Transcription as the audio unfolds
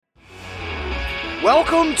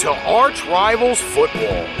Welcome to Arch Rivals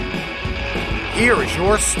Football. Here is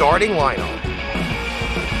your starting lineup.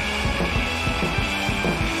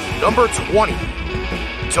 Number 20,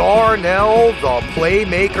 Darnell the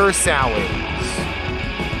Playmaker Sowens.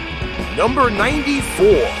 Number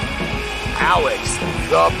 94, Alex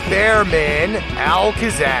the Bearman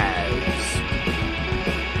Alcazaz.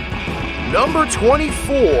 Number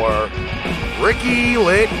 24, Ricky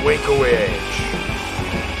Litwinkowicz.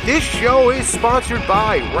 This show is sponsored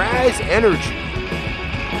by Raz Energy,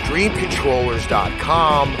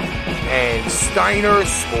 DreamControllers.com, and Steiner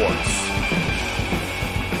Sports.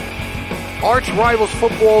 Arch Rivals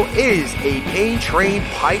Football is a Pain Train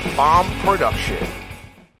Pipe Bomb production.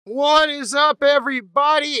 What is up,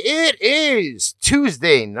 everybody? It is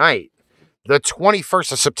Tuesday night, the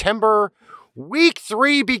 21st of September. Week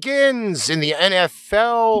 3 begins in the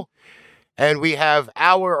NFL. And we have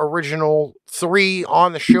our original 3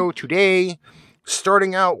 on the show today,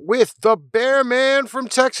 starting out with the Bear Man from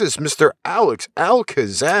Texas, Mr. Alex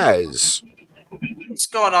Alcazaz. What's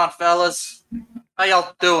going on, fellas? How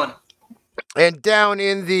y'all doing? And down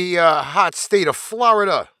in the hot state of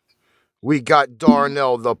Florida, we got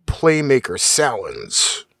Darnell the Playmaker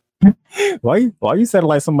Sowens. Why you sound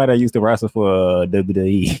like somebody that used to wrestle for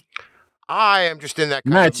WWE? I am just in that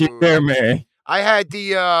kind Not of you, mood. Bear Man. I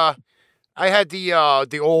had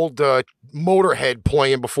the old Motorhead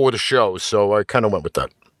playing before the show, so I kind of went with that.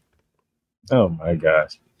 Oh my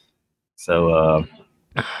gosh. So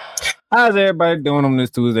how's everybody doing on this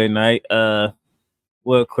Tuesday night?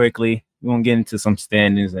 Well, quickly, we're gonna get into some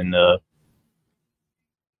standings, and the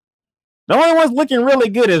only one's looking really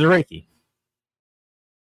good is Ricky.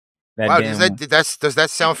 Wow, does that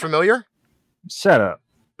sound familiar? Shut up.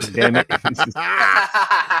 Damn it.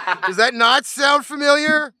 Does that not sound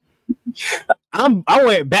familiar? I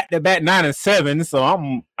went back to back 9-7, so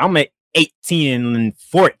I'm at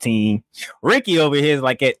 18-14. Ricky over here is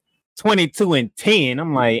like at 22-10.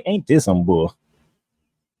 I'm like, ain't this some bull?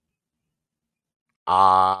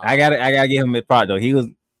 I gotta give him a part though. He was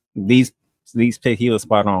these picks, he was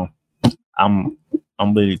spot on. I'm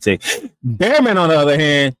really sick. Bearman, on the other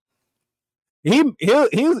hand,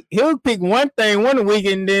 he'll pick one thing one week,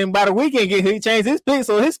 and then by the weekend he changed his pick,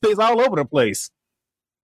 so his picks all over the place.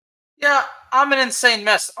 Yeah, I'm an insane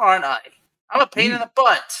mess, aren't I? I'm a pain in the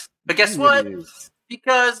butt. But guess what?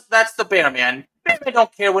 Because that's the Bearman. Bearman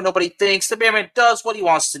don't care what nobody thinks. The Bearman does what he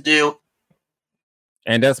wants to do.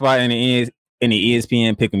 And that's why in the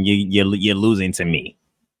ESPN pick him, you're losing to me.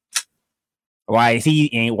 Why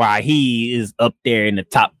he is up there in the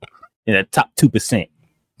top 2%.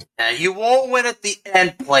 You won't win at the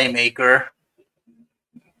end, Playmaker.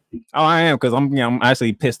 Oh, I am, because I'm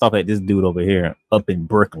actually pissed off at this dude over here up in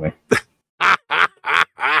Brooklyn.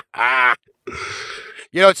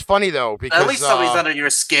 It's funny though, because at least somebody's under your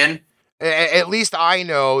skin. At least I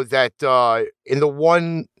know that in the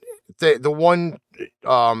one that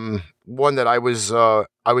I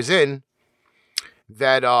was in,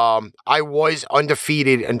 that I was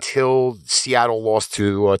undefeated until Seattle lost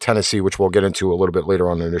to Tennessee, which we'll get into a little bit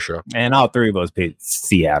later on in the show. And all 3 of us picked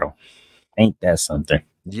Seattle. Ain't that something?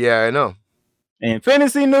 Yeah, I know. In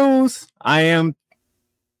fantasy news, I am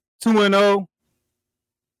 2-0.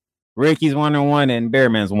 Ricky's 1-1, and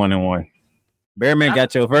Bearman's 1-1. Bearman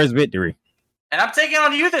got your first victory. And I'm taking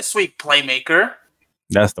on you this week, Playmaker.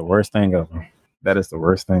 That's the worst thing ever. That is the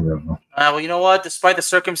worst thing ever. Well, you know what? Despite the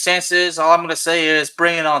circumstances, all I'm going to say is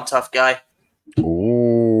bring it on, tough guy.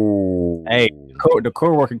 Ooh. Hey, the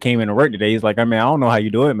co-worker came in to work today. He's like, I don't know how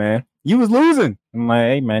you do it, man. You was losing. I'm like,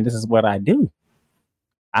 hey, man, this is what I do.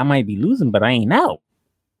 I might be losing, but I ain't out.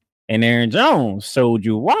 And Aaron Jones showed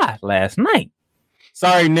you why last night.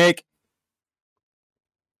 Sorry, Nick.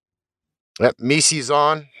 Yep, Meese's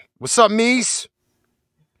on. What's up, Meese?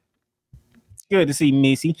 Good to see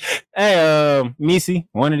Meesy. Hey, Meesy,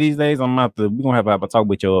 one of these days we're gonna have a talk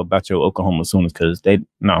with you about your Oklahoma Sooners, because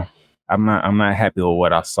I'm not happy with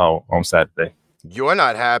what I saw on Saturday. You're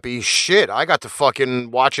not happy? Shit, I got to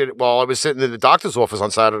fucking watch it while I was sitting in the doctor's office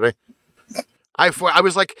on Saturday. I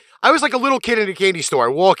was like a little kid in a candy store. I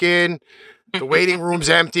walk in, the waiting room's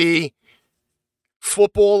empty,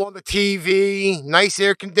 football on the TV, nice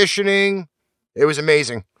air conditioning. It was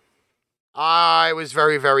amazing. I was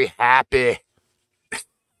very, very happy.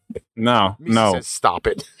 No. Said, stop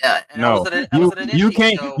it. Yeah, and No, you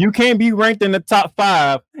can't be ranked in the top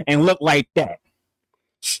 5 and look like that.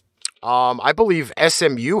 I believe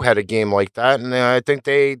SMU had a game like that, and I think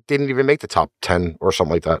they didn't even make the top 10 or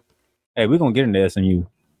something like that. Hey, we're gonna get into SMU,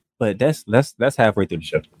 but that's halfway through the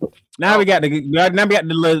show. Now we got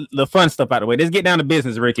the fun stuff out of the way. Let's get down to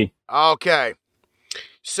business, Ricky. Okay.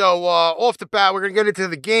 So off the bat, we're going to get into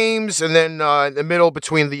the games, and then in the middle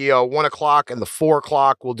between the 1 o'clock and the 4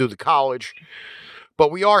 o'clock, we'll do the college. But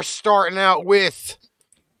we are starting out with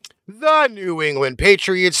the New England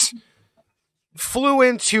Patriots. Flew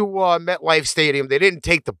into MetLife Stadium. They didn't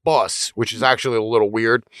take the bus, which is actually a little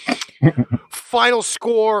weird. Final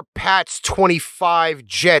score, Pats 25,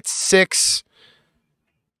 Jets 6.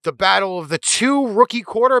 The battle of the two rookie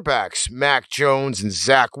quarterbacks, Mac Jones and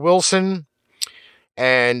Zach Wilson.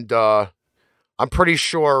 And I'm pretty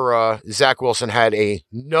sure Zach Wilson had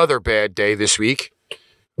another bad day this week.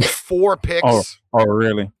 4 picks. Oh,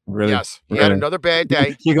 really? Really? Yes, he had another bad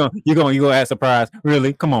day. You gonna act surprised?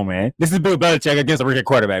 Really? Come on, man. This is Bill Belichick against a rookie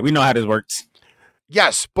quarterback. We know how this works.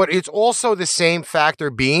 Yes, but it's also the same factor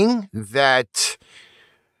being that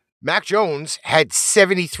Mac Jones had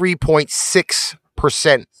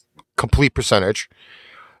 73.6% complete percentage.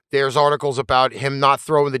 There's articles about him not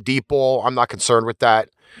throwing the deep ball. I'm not concerned with that.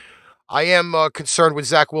 I am concerned with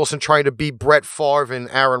Zach Wilson trying to beat Brett Favre and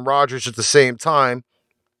Aaron Rodgers at the same time.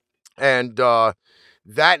 And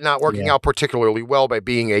that not working out particularly well by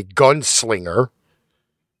being a gunslinger.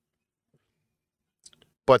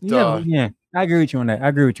 But yeah, I agree with you on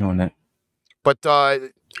that. But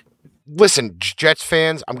listen, Jets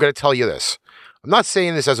fans, I'm going to tell you this. I'm not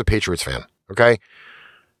saying this as a Patriots fan, okay?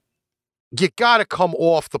 You got to come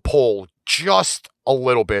off the pole just a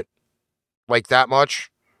little bit, like that much.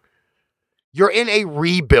 You're in a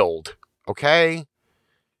rebuild, okay?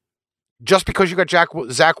 Just because you got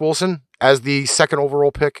Zach Wilson as the second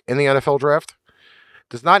overall pick in the NFL draft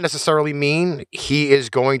does not necessarily mean he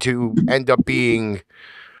is going to end up being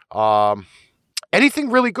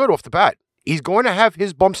anything really good off the bat. He's going to have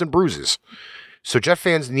his bumps and bruises. So Jet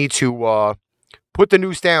fans need to put the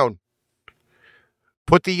noose down.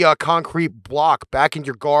 Put the concrete block back in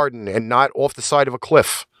your garden and not off the side of a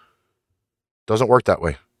cliff. Doesn't work that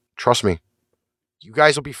way. Trust me. You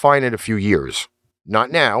guys will be fine in a few years.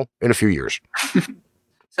 Not now, in a few years.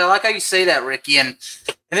 So I like how you say that, Ricky. And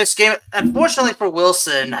in this game, unfortunately for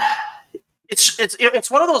Wilson,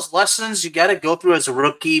 it's one of those lessons you got to go through as a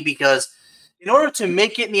rookie, because in order to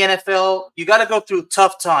make it in the NFL, you got to go through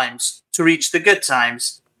tough times to reach the good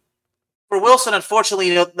times. For Wilson,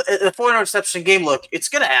 unfortunately, the 4 interception game, look, it's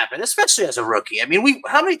going to happen, especially as a rookie. I mean,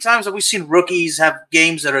 how many times have we seen rookies have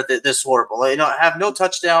games that are this horrible? Have no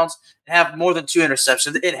touchdowns, have more than 2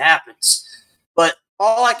 interceptions. It happens. But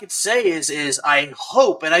all I can say is I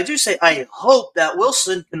hope, and I do say I hope, that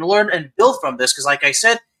Wilson can learn and build from this, because like I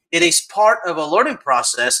said, it is part of a learning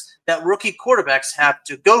process that rookie quarterbacks have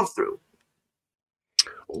to go through.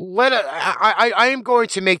 I am going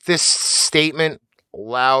to make this statement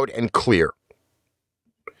loud and clear.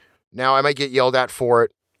 Now, I might get yelled at for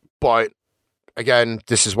it, but again,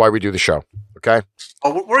 this is why we do the show, okay?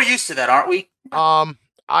 Oh, we're used to that, aren't we?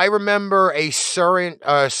 I remember a certain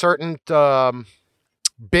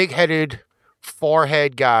big-headed,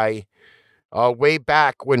 forehead guy way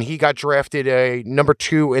back when he got drafted a number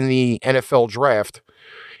 2 in the NFL draft,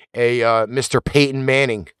 a Mr. Peyton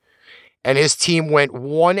Manning. And his team went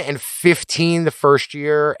 1-15 the first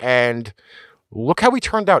year, and look how he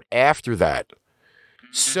turned out after that.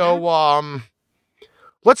 So,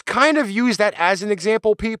 let's kind of use that as an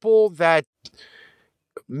example, people, that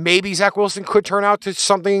maybe Zach Wilson could turn out to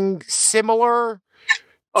something similar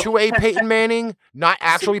to a Peyton Manning. Not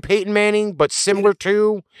actually Peyton Manning, but similar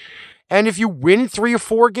to. And if you win 3 or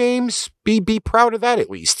 4 games, be proud of that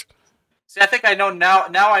at least. See, I think I know now.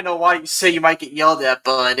 Now I know why you say you might get yelled at,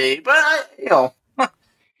 buddy. But Troy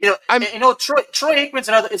Aikman's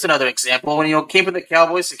another example. When came from the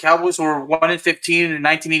Cowboys were 1-15 in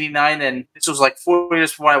 1989, and this was like 4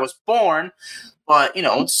 years before I was born. But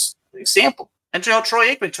it's an example. And Troy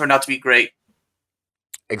Aikman turned out to be great.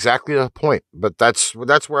 Exactly the point. But that's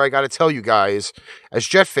where I got to tell you guys, as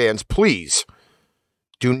Jet fans, please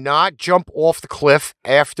do not jump off the cliff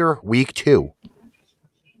after week 2.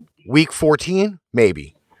 Week 14,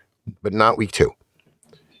 maybe, but not week 2.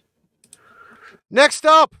 Next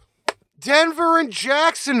up, Denver and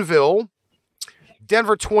Jacksonville.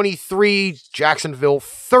 Denver 23, Jacksonville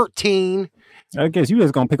 13. I guess you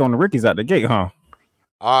just gonna pick on the rookies out the gate, huh?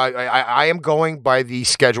 I am going by the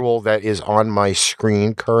schedule that is on my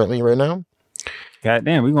screen currently right now. God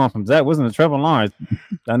damn, we going from Zach Wilson to Trevor Lawrence,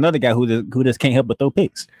 another guy who just can't help but throw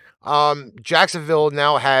picks. Jacksonville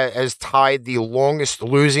now has tied the longest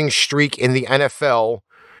losing streak in the NFL.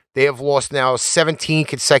 They have lost now 17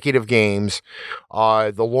 consecutive games.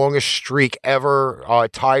 The longest streak ever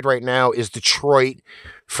tied right now is Detroit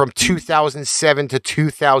from 2007 to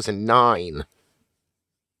 2009.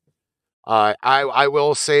 I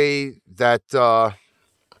will say that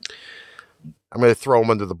I'm going to throw him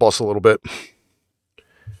under the bus a little bit.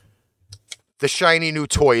 The shiny new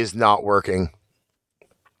toy is not working.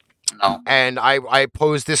 No. And I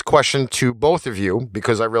pose this question to both of you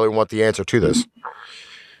because I really want the answer to this.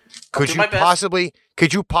 Could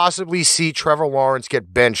you possibly see Trevor Lawrence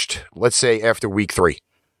get benched, let's say, after week 3?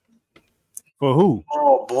 For who?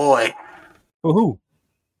 Oh, boy. For who?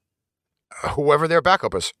 Whoever their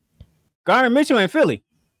backup is. Gardner Mitchell in Philly.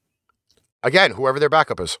 Again, whoever their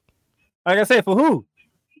backup is. Like I said, for who?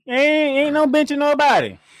 Ain't no benching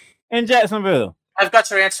nobody in Jacksonville. I've got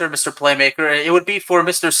your answer, Mr. Playmaker. It would be for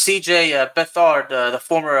Mr. C.J. Beathard, the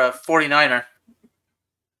former 49er.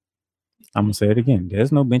 I'm going to say it again.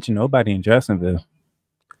 There's no benching nobody in Jacksonville.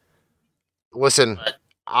 Listen,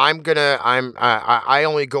 I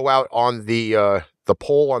only go out on the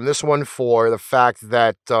poll on this one for the fact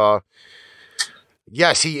that,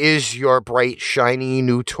 yes, he is your bright, shiny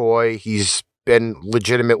new toy. He's been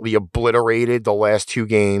legitimately obliterated the last 2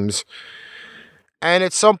 games. And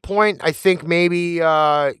at some point, I think maybe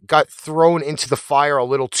got thrown into the fire a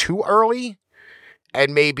little too early.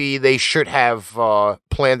 And maybe they should have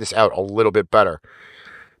planned this out a little bit better.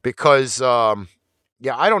 Because, I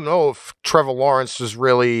don't know if Trevor Lawrence is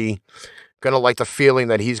really going to like the feeling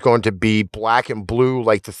that he's going to be black and blue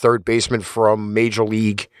like the third baseman from Major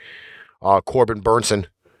League, Corbin Burnson,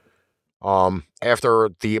 after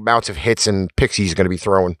the amounts of hits and picks he's going to be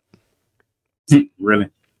throwing. Really?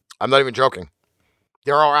 I'm not even joking.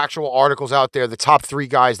 There are actual articles out there, the top 3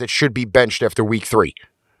 guys that should be benched after week 3.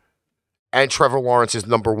 And Trevor Lawrence is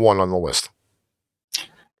number 1 on the list.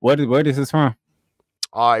 Where is this from?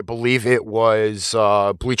 I believe it was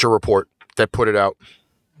Bleacher Report that put it out.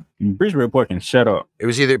 Bleacher Report can shut up. It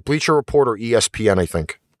was either Bleacher Report or ESPN, I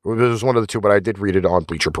think. It was one of the two, but I did read it on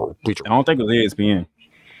Bleacher Report. I don't think it was ESPN.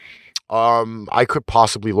 I could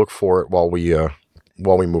possibly look for it while we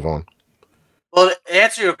move on. Well, to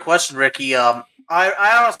answer your question, Ricky, I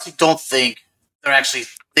honestly don't think they're actually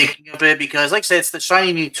thinking of it because, like I said, it's the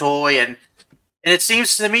shiny new toy, and it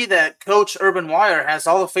seems to me that Coach Urban Meyer has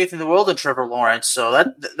all the faith in the world in Trevor Lawrence.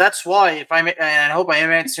 So that's why, and I hope I am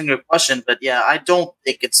answering your question, but yeah, I don't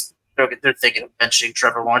think they're thinking of benching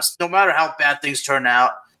Trevor Lawrence. No matter how bad things turn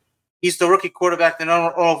out, he's the rookie quarterback, the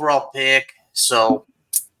overall pick. So,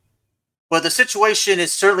 but the situation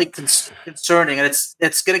is certainly concerning, and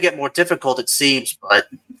it's going to get more difficult, it seems. But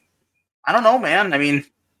I don't know, man. I mean,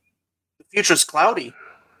 the future's cloudy.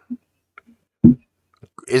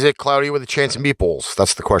 Is it cloudy with a chance of meatballs?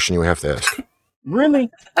 That's the question you have to ask. Really?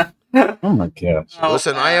 Oh my gosh.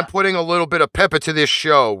 Listen, I am putting a little bit of pepper to this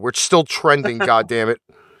show. We're still trending, goddammit.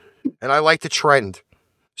 And I like to trend.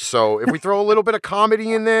 So if we throw a little bit of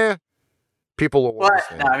comedy in there, people will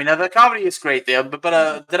understand. No, I mean, the comedy is great there.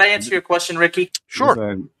 But did I answer your question, Ricky?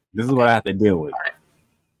 Sure. This is what I have to deal with. Right.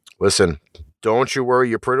 Listen, don't you worry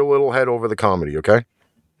your pretty little head over the comedy, okay?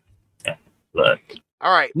 Yeah. Look.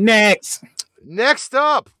 All right. Next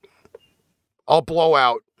up, a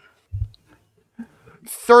blowout.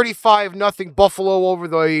 35-0 Buffalo over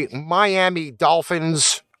the Miami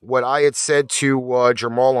Dolphins. What I had said to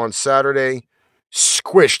Jamal on Saturday,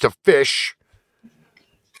 squish to fish.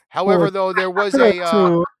 However, though, there was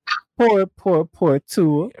poor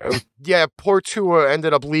Tua. Yeah, poor Tua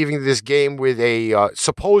ended up leaving this game with a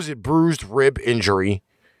supposed bruised rib injury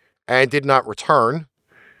and did not return.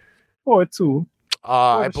 Poor Tua.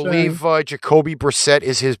 I believe Jacoby Brissett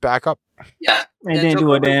is his backup. Yeah. And didn't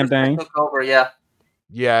do a damn thing. Took over, yeah.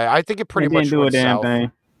 Yeah, I think it pretty much didn't do a damn south.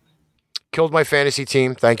 thing. Killed my fantasy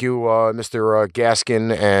team. Thank you, Mr.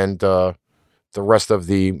 Gaskin and the rest of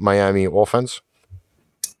the Miami offense.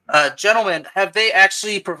 Gentlemen, have they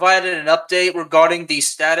actually provided an update regarding the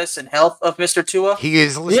status and health of Mr. Tua? He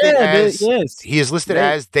is listed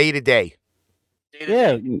as day-to-day.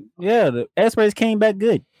 Yeah, the X-rays came back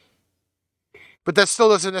good. But that still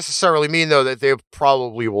doesn't necessarily mean, though, that they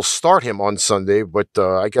probably will start him on Sunday, but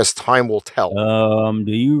I guess time will tell.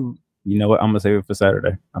 You know what? I'm going to save it for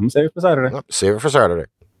Saturday. Save it for Saturday.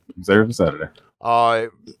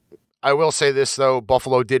 I will say this, though.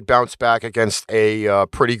 Buffalo did bounce back against a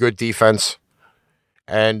pretty good defense.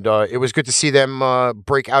 And it was good to see them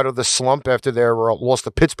break out of the slump after their loss to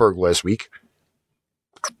Pittsburgh last week.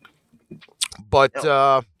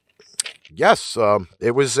 But, yes,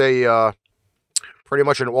 it was a pretty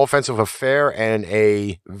much an offensive affair and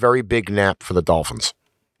a very big nap for the Dolphins.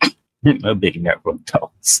 A big nap for the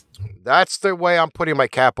Dolphins. That's the way I'm putting my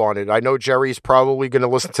cap on it. I know Jerry's probably going to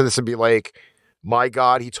listen to this and be like, my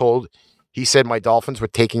God, he said my Dolphins were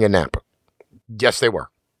taking a nap. Yes, they were.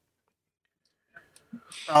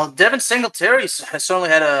 Well, Devin Singletary has certainly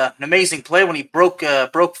had an amazing play when he broke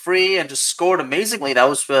free and just scored amazingly. That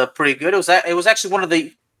was pretty good. It was actually one of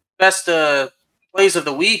the best plays of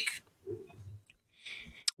the week.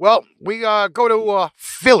 Well, we go to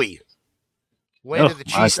Philly. Land of the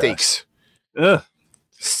cheesesteaks.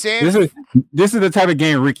 Sam, this is the type of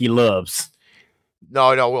game Ricky loves.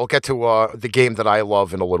 No, we'll get to the game that I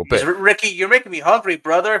love in a little bit. Ricky, you're making me hungry,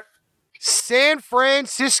 brother. San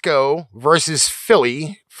Francisco versus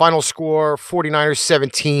Philly. Final score, 49ers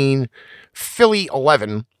 17, Philly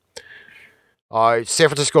 11. San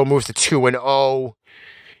Francisco moves to 2-0.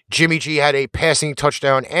 Jimmy G had a passing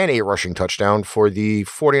touchdown and a rushing touchdown for the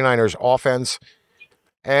 49ers offense.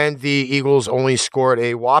 And the Eagles only scored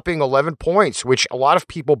a whopping 11 points, which a lot of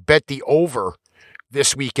people bet the over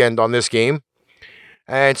this weekend on this game.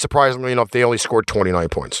 And surprisingly enough, they only scored 29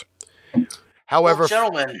 points. However,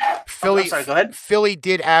 gentlemen, Philly, sorry, go ahead. Philly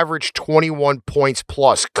did average 21 points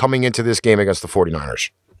plus coming into this game against the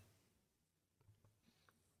 49ers.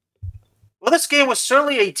 Well, this game was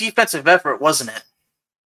certainly a defensive effort, wasn't it?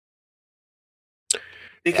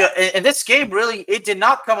 Because in this game, really, it did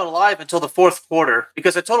not come alive until the fourth quarter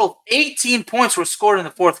because a total of 18 points were scored in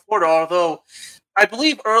the fourth quarter, although I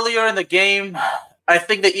believe earlier in the game, I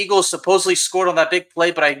think the Eagles supposedly scored on that big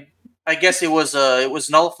play, but I guess it was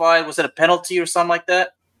nullified. Was it a penalty or something like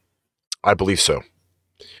that? I believe so.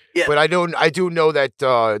 Yeah. But I do know that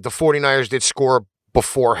the 49ers did score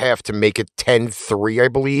before half to make it 10-3, I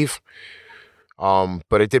believe.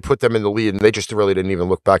 But it did put them in the lead, and they just really didn't even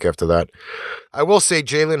look back after that. I will say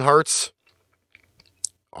Jalen Hurts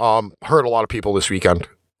hurt a lot of people this weekend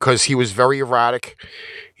because he was very erratic.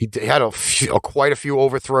 He had quite a few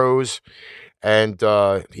overthrows, and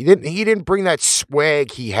he didn't bring that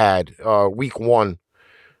swag he had week one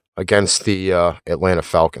against the Atlanta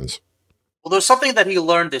Falcons. Well, there's something that he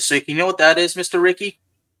learned this week. You know what that is, Mr. Ricky?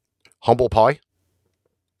 Humble pie.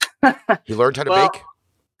 He learned how to bake.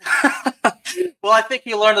 Well, I think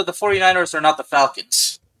he learned that the 49ers are not the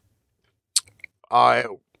Falcons.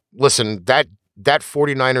 Listen, that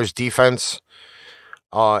 49ers defense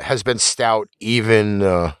has been stout even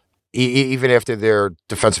after their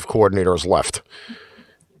defensive coordinator has left.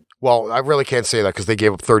 Well, I really can't say that because they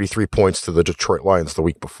gave up 33 points to the Detroit Lions the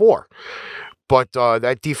week before. But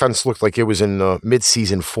that defense looked like it was in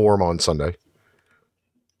mid-season form on Sunday.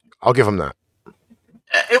 I'll give them that.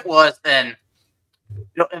 It was, and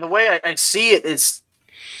the way I see it is,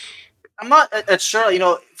 I'm not sure.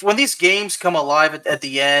 When these games come alive at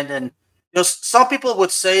the end, and some people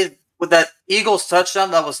would say with that Eagles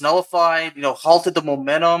touchdown that was nullified, halted the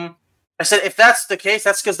momentum. I said if that's the case,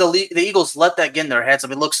 that's because the Eagles let that get in their heads. I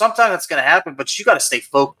mean, look, sometimes that's going to happen, but you got to stay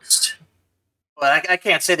focused. But I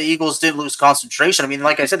can't say the Eagles did lose concentration. I mean,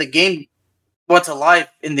 like I said, the game went to life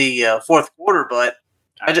in the fourth quarter, but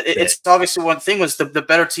it's obviously one thing was the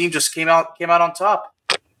better team just came out on top.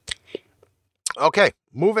 Okay,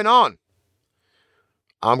 moving on.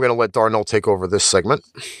 I'm going to let Darnell take over this segment.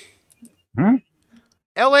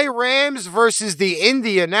 LA Rams versus the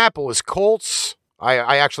Indianapolis Colts.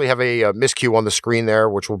 I actually have a miscue on the screen there,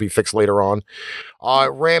 which will be fixed later on.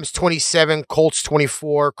 Rams 27, Colts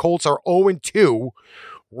 24. Colts are 0-2.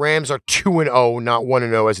 Rams are 2-0, not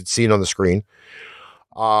 1-0 as it's seen on the screen.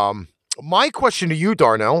 My question to you,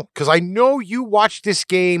 Darnell, because I know you watched this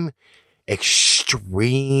game extremely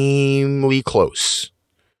close.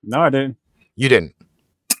 No, I didn't. You didn't?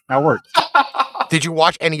 I worked. Did you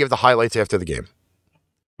watch any of the highlights after the game?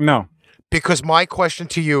 No. Because my question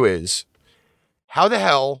to you is, how the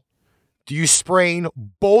hell do you sprain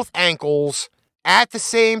both ankles at the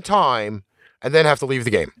same time and then have to leave the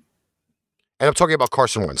game? And I'm talking about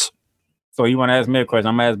Carson Wentz. So you want to ask me a question?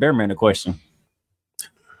 I'm going to ask Bearman a question.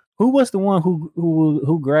 Who was the one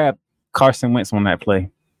who grabbed Carson Wentz on that play?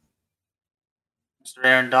 Mr.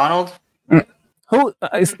 Aaron Donald? Who?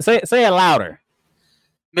 Say it louder.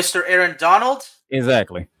 Mr. Aaron Donald?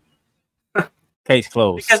 Exactly. Case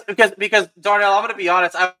closed. Because Darnell, I'm going to be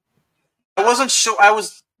honest. I wasn't sure. I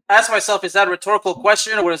was asking myself, is that a rhetorical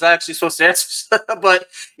question or was I actually supposed to answer? But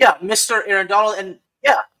yeah, Mr. Aaron Donald, and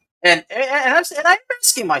I'm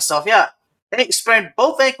asking myself, they sprained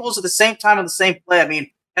both ankles at the same time on the same play. I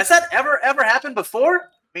mean, has that ever happened before?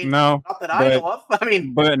 I mean, no, not that I know of. I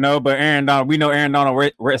mean, but Aaron Donald, we know Aaron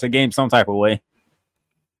Donald rests a game some type of way.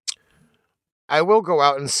 I will go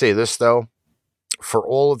out and say this though, for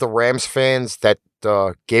all of the Rams fans that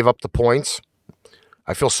gave up the points,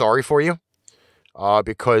 I feel sorry for you,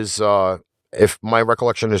 because if my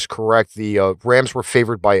recollection is correct, the Rams were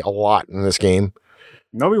favored by a lot in this game.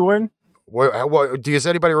 No, we wouldn't. Does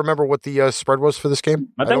anybody remember what the spread was for this game?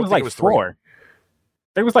 I think it was like 4.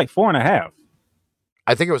 I think it was like 4.5.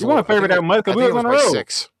 I think it was. You want to favor that much because we was on the road.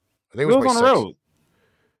 6. I think it was on the road.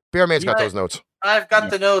 Bearman's got those notes. I've got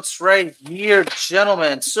the notes right here,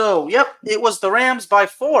 gentlemen. So, yep, it was the Rams by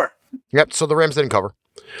 4. Yep. So the Rams didn't cover.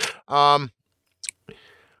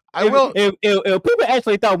 If people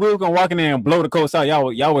actually thought we were gonna walk in there and blow the Colts out,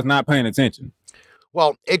 y'all was not paying attention.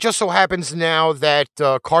 Well, it just so happens now that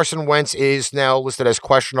Carson Wentz is now listed as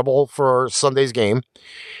questionable for Sunday's game,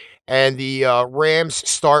 and the Rams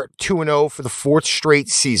start 2-0 for the 4th straight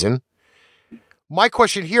season. My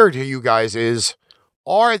question here to you guys is: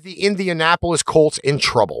 are the Indianapolis Colts in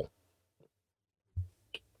trouble?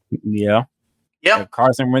 Yeah. Yep. If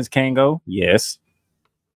Carson Wentz can't go, yes.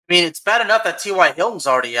 I mean, it's bad enough that T.Y. Hilton's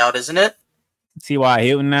already out, isn't it? T.Y.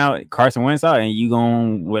 Hilton out, Carson Wentz out, and you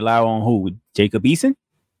gonna rely on who? Jacob Eason?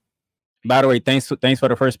 By the way, thanks for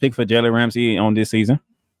the first pick for Jalen Ramsey on this season.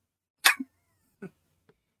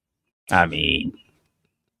 I mean,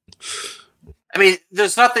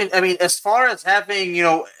 there's nothing. I mean, as far as having,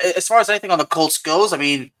 as far as anything on the Colts goes, I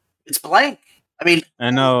mean, it's blank. I mean, I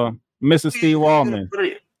know, Mr. Steve Wallman.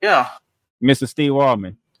 Yeah. Mr. Steve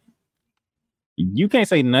Wallman. You can't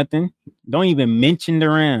say nothing. Don't even mention the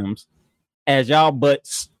Rams as y'all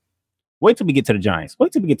butts. Wait till we get to the Giants.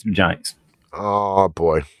 Oh,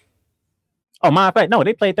 boy. Oh, matter of fact, no,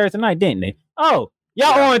 they played Thursday night, didn't they? Oh,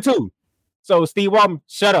 y'all on too. So, Steve Wallman,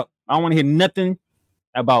 shut up. I don't want to hear nothing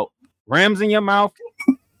about Rams in your mouth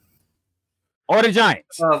or the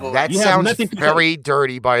Giants. That sounds very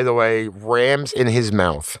dirty, by the way. Rams in his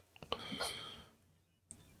mouth.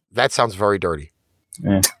 That sounds very dirty.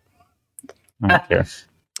 Yeah. I don't care.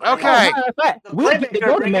 Okay. We get to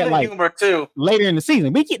go to MetLife too later in the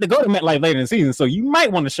season. We get to go to MetLife later in the season, so you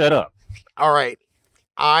might want to shut up. All right.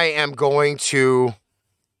 I am going to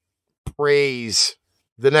praise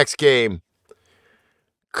the next game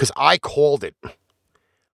because I called it.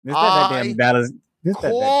 Called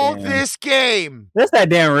this game. That's that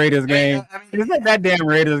damn Raiders game. Is that damn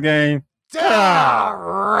Raiders game?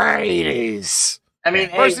 Raiders.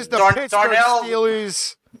 Versus the Pittsburgh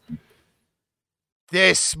Steelers.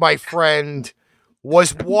 This, my friend,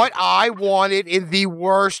 was what I wanted in the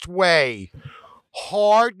worst way.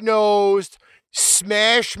 Hard-nosed,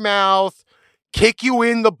 smash-mouth,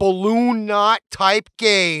 kick-you-in-the-balloon-knot type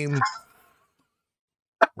game.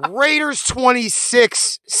 Raiders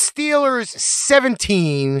 26, Steelers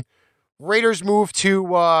 17. Raiders move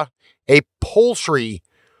to a paltry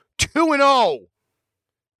 2-0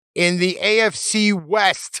 in the AFC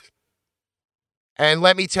West. And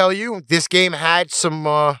let me tell you, this game had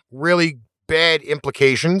some really bad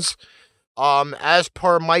implications. As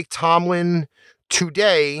per Mike Tomlin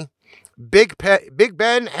today, Big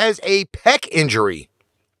Ben has a pec injury.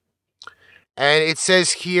 And it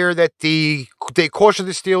says here that they caution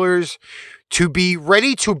the Steelers to be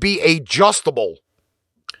ready to be adjustable.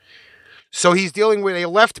 So he's dealing with a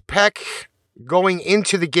left pec going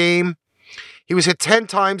into the game. He was hit 10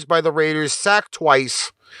 times by the Raiders, sacked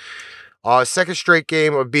twice. Second straight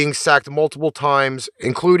game of being sacked multiple times,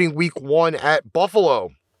 including week 1 at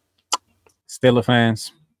Buffalo. Steelers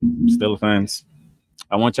fans.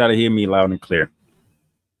 I want y'all to hear me loud and clear.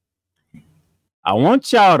 I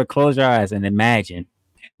want y'all to close your eyes and imagine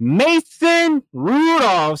Mason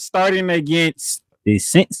Rudolph starting against the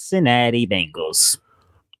Cincinnati Bengals.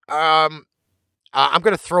 I'm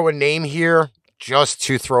going to throw a name here just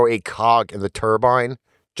to throw a cog in the turbine.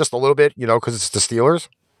 Just a little bit, because it's the Steelers.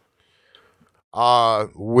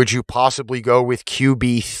 Would you possibly go with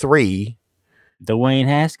QB3? Dwayne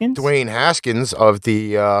Haskins? Dwayne Haskins of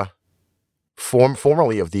the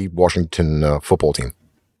formerly of the Washington football team.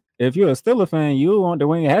 If you're a Steelers fan, you want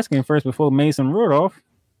Dwayne Haskins first before Mason Rudolph.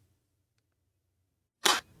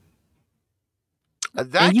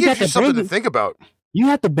 That gives you something to think about. You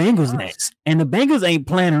have the Bengals next, and the Bengals ain't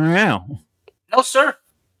playing around. No, sir.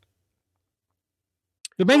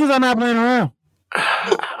 The Bengals are not playing around.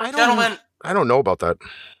 Gentlemen, I don't know about that.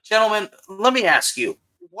 Gentlemen, let me ask you,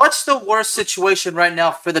 what's the worst situation right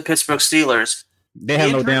now for the Pittsburgh Steelers? They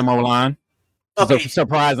have no damn O-line. Okay.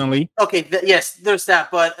 Surprisingly. Okay, yes, there's that.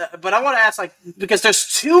 But I want to ask, because there's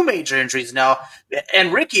 2 major injuries now,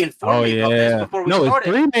 and Ricky informed me about this before we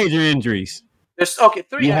started. It's 3 major injuries. There's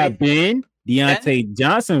 3. You have Ben, Deontay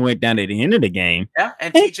Johnson went down at the end of the game. Yeah,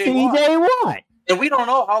 and TJ Watt. And we don't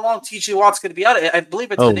know how long TJ Watt's going to be out. I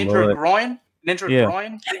believe it's an injured groin.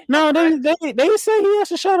 Groin. No, they say he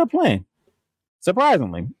has a shot at playing.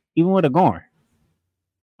 Surprisingly, even with a groin.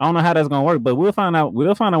 I don't know how that's going to work, but we'll find out.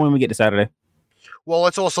 We'll find out when we get to Saturday. Well,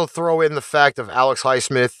 let's also throw in the fact of Alex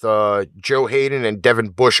Highsmith, Joe Hayden, and Devin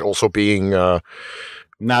Bush also being not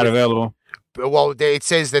available. Well, it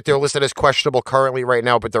says that they're listed as questionable currently right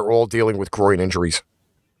now, but they're all dealing with groin injuries.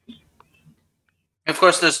 Of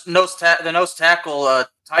course, there's the nose tackle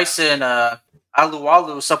Tyson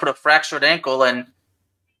Alualu suffered a fractured ankle, and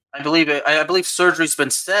I believe surgery's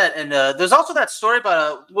been set. And there's also that story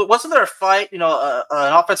about wasn't there a fight? An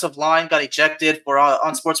offensive line got ejected for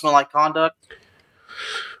unsportsmanlike conduct.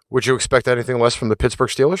 Would you expect anything less from the Pittsburgh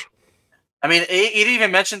Steelers? I mean, it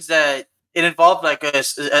even mentions that it involved like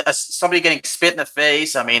somebody getting spit in the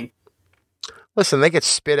face. I mean, listen, they get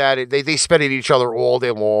spit at it. They spit at each other all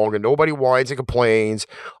day long, and nobody whines and complains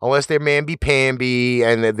unless they're mamby-pamby,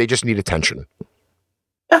 and they just need attention.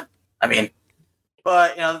 Yeah, I mean,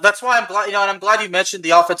 but that's why I'm glad. And I'm glad you mentioned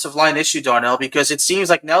the offensive line issue, Darnell, because it seems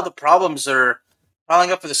like now the problems are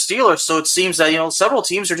piling up for the Steelers. So it seems that several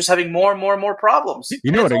teams are just having more and more problems.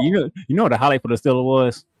 You know what the highlight for the Steelers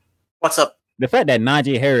was? What's up? The fact that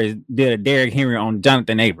Najee Harris did a Derrick Henry on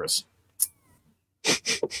Jonathan Abrams.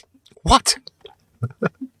 What?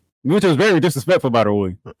 Which was very disrespectful, by the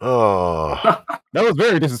way. Oh. That was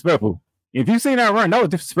very disrespectful. If you seen that run, that was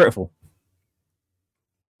disrespectful.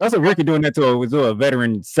 That's what Ricky doing that to a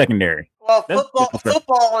veteran secondary. Well,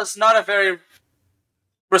 football is not a very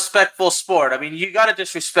respectful sport. I mean, you got to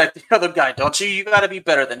disrespect the other guy, don't you? You got to be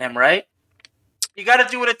better than him, right? You got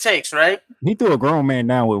to do what it takes, right? He threw a grown man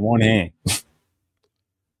down with one hand.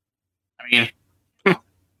 I mean,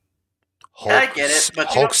 Hulk, I get it, but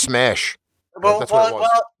Hulk smash. Well, that's what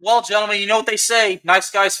it was. Gentlemen, you know what they say: nice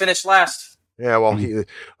guys finish last. Yeah, well,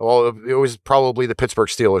 it was probably the Pittsburgh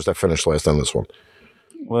Steelers that finished last on this one.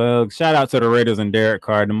 Well, shout out to the Raiders and Derek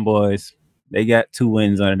Carr, them boys. They got 2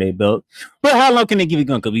 wins under their belt. But how long can they give you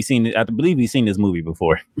going? Because I believe we've seen this movie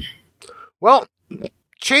before. Well,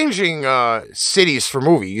 changing cities for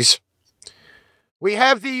movies, we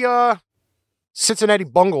have the Cincinnati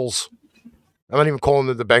Bungles. I'm not even calling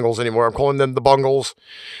them the Bengals anymore. I'm calling them the Bungles.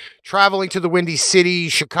 Traveling to the Windy City,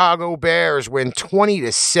 Chicago Bears win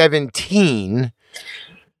 20-17.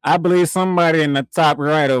 I believe somebody in the top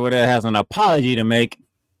right over there has an apology to make.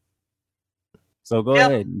 So go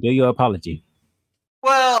ahead, do your apology.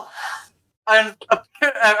 Well,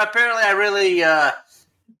 apparently I really, I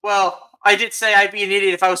did say I'd be an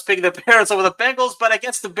idiot if I was picking the Bears over the Bengals, but I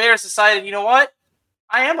guess the Bears decided, you know what?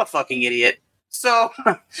 I am a fucking idiot. So,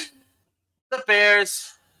 the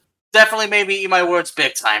Bears definitely made me eat my words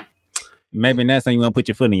big time. Maybe next time you want to put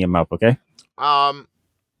your foot in your mouth, okay?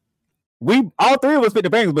 We all 3 of us picked the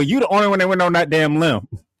Bengals, but you the only one that went on that damn limb.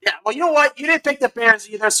 Yeah, well, you know what? You didn't pick the Bears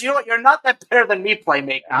either, so you know what? You're not that better than me,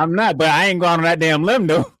 playmaker. I'm not, but I ain't going on that damn limb,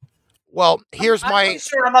 though. Well, I'm pretty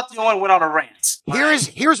sure I'm not the only one who went on a rant.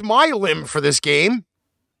 Here's my limb for this game.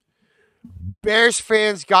 Bears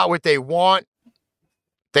fans got what they want.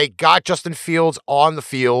 They got Justin Fields on the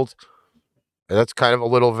field. And that's kind of a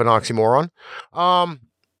little of an oxymoron.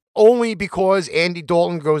 Only because Andy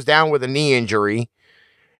Dalton goes down with a knee injury.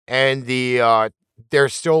 And they're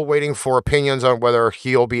still waiting for opinions on whether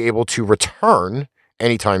he'll be able to return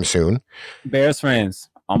anytime soon. Bears fans,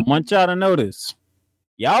 I want y'all to know this.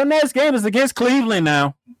 Y'all next game is against Cleveland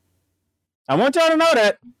now. I want y'all to know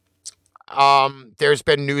that. There's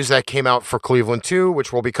been news that came out for Cleveland too,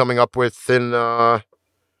 which we'll be coming up with in a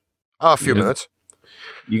few minutes.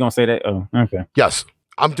 You gonna say that? Oh, okay. Yes,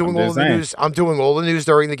 I'm doing all the news. I'm doing all the news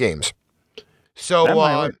during the games.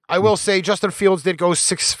 So I will say Justin Fields did go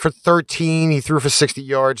 6 for 13. He threw for 60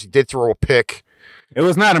 yards. He did throw a pick. It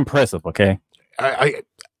was not impressive. Okay. I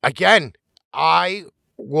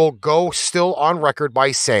will go still on record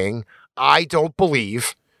by saying I don't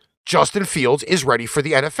believe Justin Fields is ready for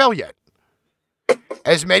the NFL yet.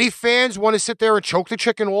 As many fans want to sit there and choke the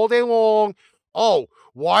chicken all day long. Oh,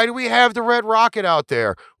 why do we have the Red Rocket out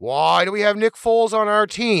there? Why do we have Nick Foles on our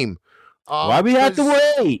team? Why we have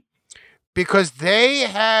to wait? Because they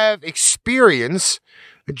have experience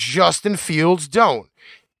Justin Fields don't.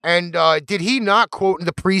 And did he not quote in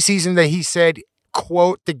the preseason that he said,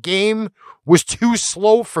 quote, the game was too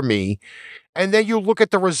slow for me? And then you look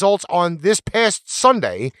at the results on this past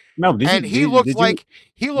Sunday, he looked like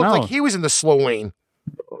he was in the slow lane.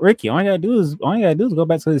 Ricky, all you gotta do is go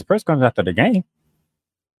back to his press conference after the game.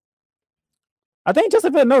 I think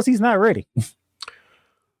Justin Fields knows he's not ready.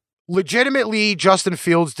 Legitimately, Justin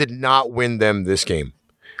Fields did not win them this game.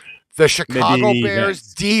 The Chicago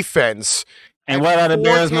Bears defense and what are the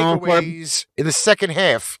Bears known for in the second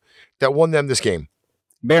half that won them this game?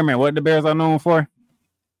 Bearman, what the Bears are known for?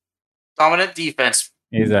 Dominant defense.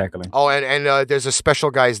 Exactly. Oh, and there's a special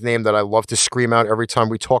guy's name that I love to scream out every time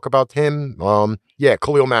we talk about him.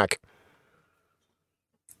 Khalil Mack.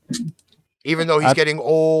 Even though he's getting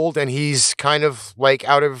old and he's kind of like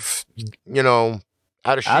out of shape.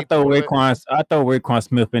 I thought Raekwon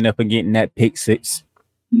Smith ended up getting that pick 6.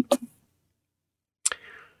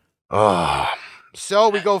 So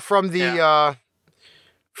we go from the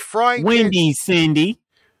frying Windy Cindy.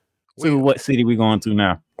 So what city we going to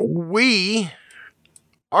now? We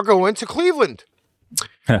are going to Cleveland.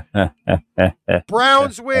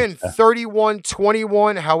 Browns win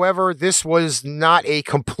 31-21. However, this was not a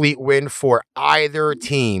complete win for either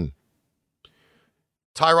team.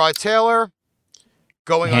 Tyrod Taylor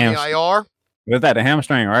going on the IR. Was that a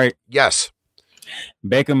hamstring, right? Yes.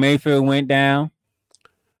 Baker Mayfield went down.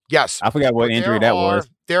 Yes. I forgot what injury that was.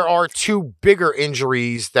 There are two bigger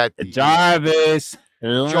injuries that Jarvis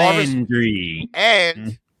Landry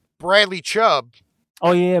and Bradley Chubb.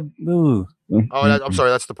 Oh, yeah. Ooh. Oh, I'm sorry.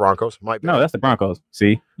 That's the Broncos. No, that's the Broncos.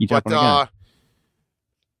 See? You jumping again.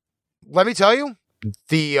 Let me tell you,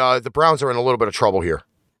 the Browns are in a little bit of trouble here.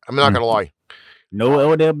 I'm not going to lie. No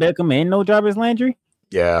Odell Beckham and no Jarvis Landry?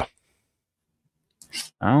 Yeah.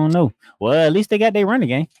 I don't know. Well, at least they got their running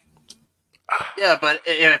game. Yeah, but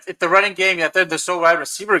if the running game, they're the sole wide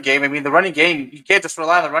receiver game. I mean, the running game, you can't just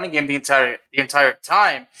rely on the running game the entire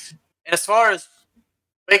time. And as far as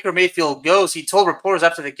Baker Mayfield goes, he told reporters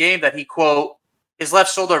after the game that he, quote, his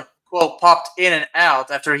left shoulder, quote, popped in and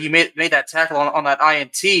out after he made that tackle on that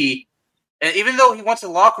INT. And even though he went to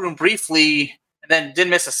the locker room briefly and then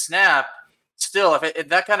didn't miss a snap, still, if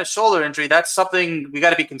that kind of shoulder injury, that's something we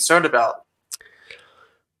got to be concerned about.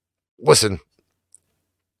 Listen,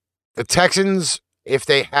 the Texans, if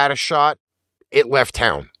they had a shot, it left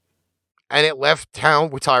town. And it left town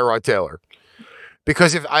with Tyrod Taylor.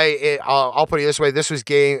 Because I'll put it this way, this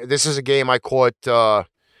is a game I caught a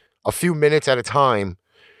few minutes at a time.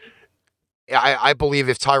 I believe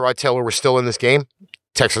if Tyrod Taylor were still in this game,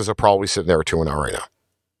 Texans are probably sitting there 2-0 right now.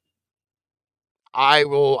 I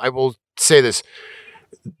will say this.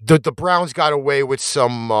 The Browns got away with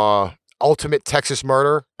some ultimate Texas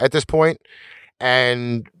murder at this point,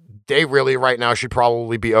 and they really right now should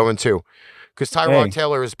probably be 0-2 because Tyrod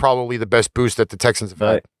Taylor is probably the best boost that the Texans have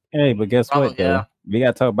had. Hey, but guess what? Yeah. We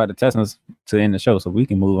got to talk about the Texans to end the show so we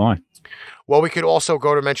can move on. Well, we could also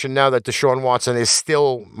go to mention now that Deshaun Watson is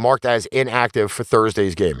still marked as inactive for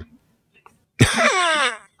Thursday's game.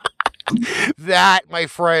 That, my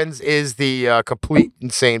friends, is the complete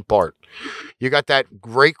insane part. You got that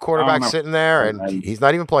great quarterback sitting there, and he's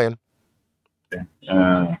not even playing.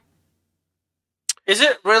 Is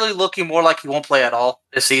it really looking more like he won't play at all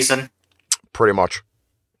this season? Pretty much.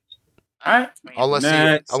 All right.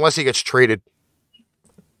 Unless he gets traded.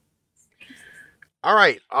 All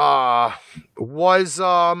right.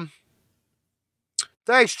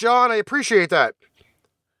 Thanks, John. I appreciate that.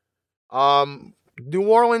 New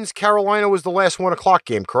Orleans, Carolina was the last 1:00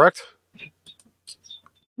 game, correct?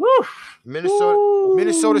 Woo.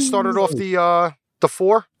 Minnesota started off the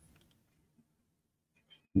 4.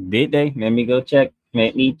 Did they? Let me go check.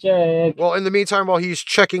 Let me check. Well, in the meantime, while he's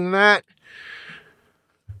checking that,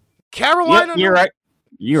 Carolina. Yep,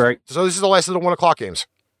 you're right. So this is the last of the 1:00 games.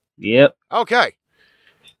 Yep. Okay.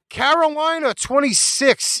 Carolina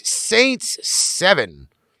 26, Saints 7.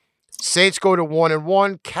 Saints go to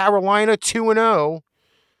 1-1. Carolina 2-0.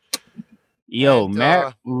 Yo,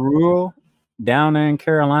 Matt Rule down there in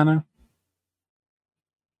Carolina.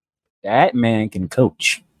 That man can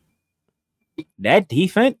coach. That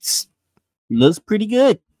defense looks pretty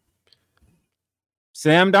good.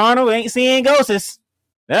 Sam Darnold ain't seeing ghosts.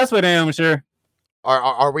 That's for damn sure.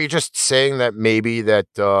 Are we just saying that maybe that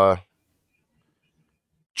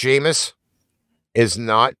Jameis is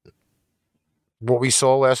not what we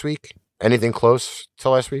saw last week? Anything close to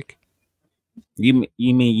last week? You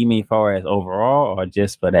mean far as overall or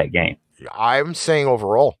just for that game? I'm saying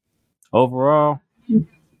overall. Overall,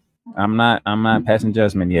 I'm not passing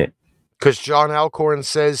judgment yet. Because John Alcorn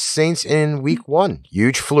says Saints in week 1.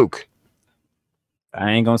 Huge fluke.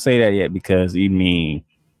 I ain't gonna say that yet because hey,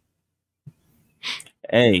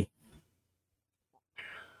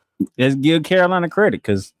 let's give Carolina credit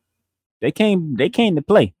because they came to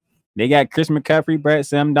play. They got Chris McCaffrey,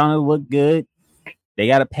 Sam Darnold look good. They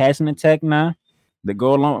got a passing attack now that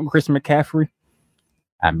go along with Chris McCaffrey.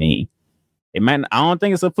 I mean, I don't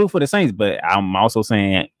think it's a fluke for the Saints, but I'm also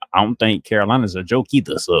saying I don't think Carolina's a joke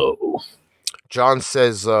either. So John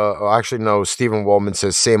says, actually no, Stephen Wallman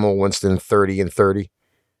says Samuel Winston 30-30.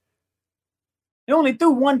 He only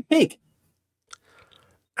threw one pick.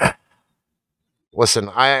 Listen,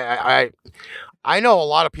 I know a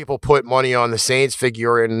lot of people put money on the Saints,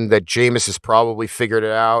 figuring that Jameis has probably figured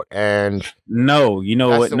it out. And no, you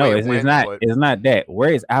know what? No, it's not. It's not that.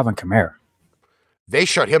 Where is Alvin Kamara? They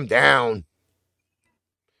shut him down.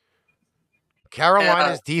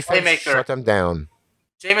 Carolina's defense shut them down.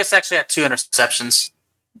 Jameis actually had 2 interceptions.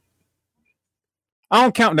 I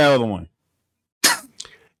don't count that other one.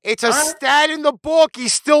 It's a stat in the book. He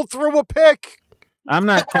still threw a pick. I'm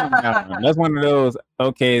not counting out on him. That's one of those.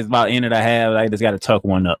 Okay, it's about end of the half. I just got to tuck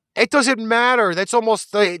one up. It doesn't matter. That's almost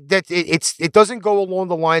it doesn't go along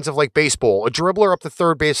the lines of like baseball. A dribbler up the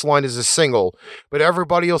third baseline is a single, but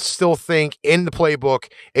everybody will still think in the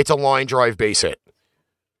playbook it's a line drive base hit.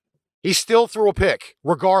 He still threw a pick,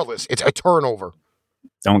 regardless. It's a turnover.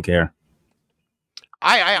 Don't care.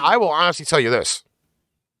 I will honestly tell you this.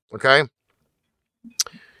 Okay,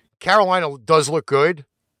 Carolina does look good.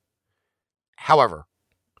 However,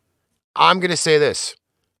 I'm going to say this.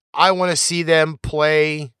 I want to see them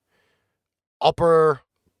play upper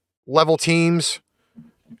level teams.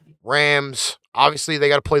 Rams. Obviously, they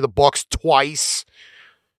got to play the Bucs twice.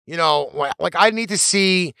 You know, like I need to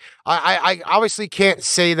see. I obviously can't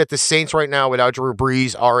say that the Saints right now without Drew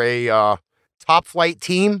Brees are a top flight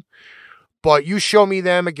team. But you show me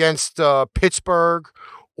them against Pittsburgh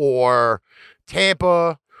or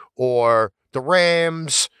Tampa or the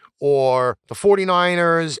Rams or the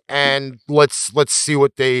 49ers, and let's see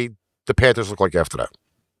what the Panthers look like after that.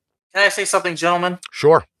 Can I say something, gentlemen?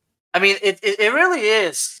 Sure. I mean, it really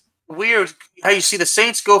is weird how you see the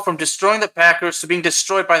Saints go from destroying the Packers to being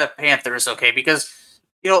destroyed by the Panthers, okay? Because,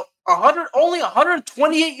 only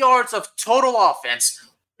 128 yards of total offense,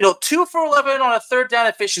 2 for 11 on a third down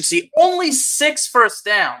efficiency, only 6 first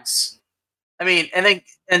downs. I mean, and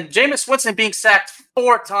Jameis Winston being sacked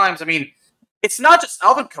 4 times. I mean, it's not just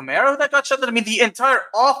Alvin Kamara that got shut down. I mean, the entire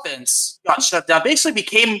offense got shut down. Basically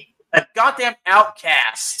became a goddamn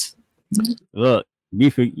outcast. Look,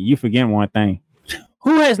 you forget one thing.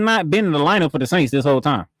 Who has not been in the lineup for the Saints this whole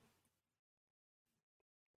time?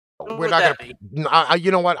 We're not gonna.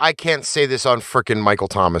 You know what? I can't say this on frickin' Michael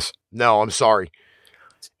Thomas. No, I'm sorry.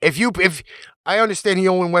 If I understand, he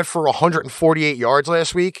only went for 148 yards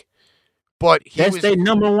last week. But that's their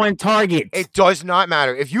number one target. It does not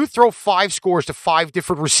matter. If you throw 5 scores to 5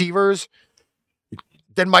 different receivers,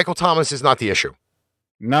 then Michael Thomas is not the issue.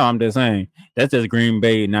 No, I'm just saying. That's just Green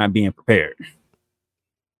Bay not being prepared.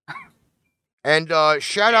 And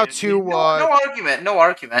shout out to... No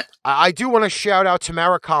argument. I do want to shout out to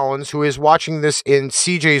Mara Collins, who is watching this in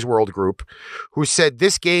CJ's World Group, who said,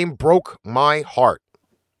 "This game broke my heart."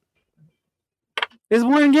 It's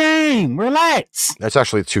one game. Relax. That's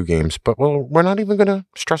actually 2 games, but we're not even going to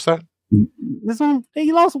stress that.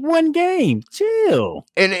 They lost 1 game. Chill.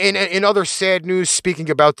 In other sad news, speaking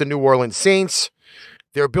about the New Orleans Saints,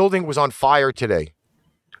 their building was on fire today.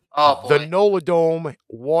 Oh, boy. The NOLA Dome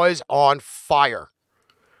was on fire.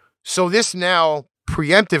 So this now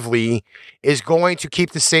preemptively is going to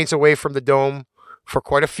keep the Saints away from the Dome for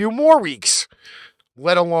quite a few more weeks,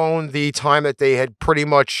 let alone the time that they had pretty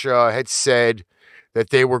much had said that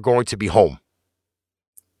they were going to be home.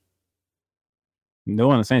 No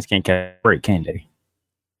one the Saints can't catch a break, can they?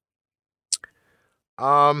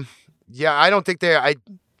 Yeah, I don't think they. I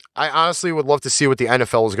honestly would love to see what the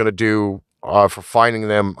NFL is going to do for finding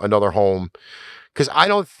them another home, because I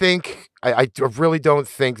don't think I really don't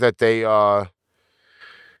think that they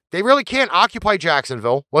really can't occupy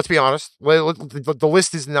Jacksonville. Let's be honest. The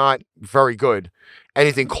list is not very good.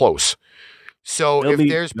 Anything close. So it'll be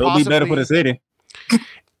better for the city.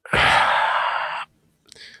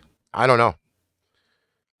 I don't know.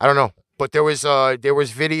 But there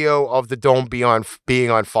was video of the dome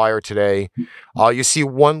being on fire today. You see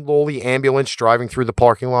one lowly ambulance driving through the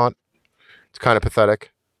parking lot. It's kind of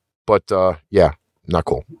pathetic, but yeah, not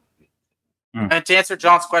cool. And to answer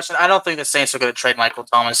John's question, I don't think the Saints are going to trade Michael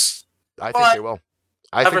Thomas. I think they will.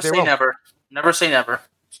 Never say never. Never say never.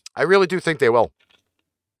 I really do think they will.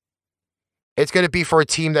 It's going to be for a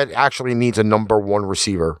team that actually needs a number 1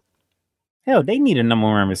 receiver. Hell, they need a number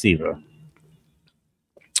 1 receiver.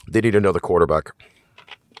 They need another quarterback.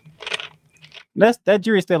 That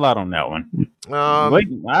jury's still out on that one. I'll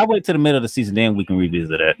wait till the middle of the season, then we can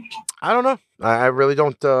revisit it. I don't know. I really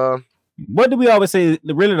don't. What do we always say?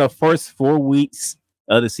 Really, the first 4 weeks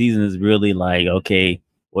of the season is really like, okay,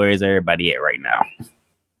 where is everybody at right now?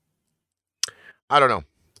 I don't know.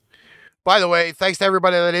 By the way, thanks to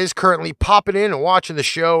everybody that is currently popping in and watching the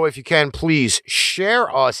show. If you can, please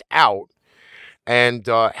share us out and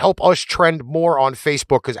help us trend more on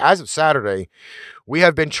Facebook, because as of Saturday, we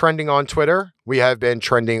have been trending on Twitter, we have been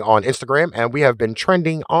trending on Instagram, and we have been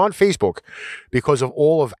trending on Facebook because of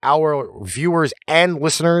all of our viewers and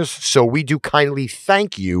listeners. So we do kindly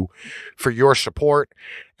thank you for your support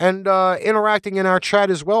and interacting in our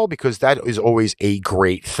chat as well, because that is always a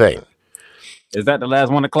great thing. Is that the last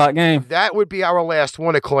 1 o'clock game? That would be our last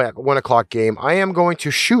 1 o'clock game. I am going to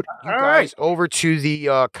shoot you guys over to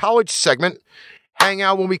the college segment. hang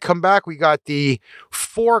out when we come back. We got the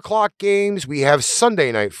 4 o'clock games. We have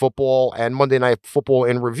Sunday Night Football and Monday Night Football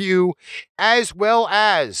in review, as well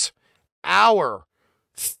as our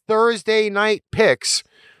Thursday night picks.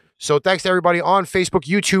 So thanks to everybody on Facebook,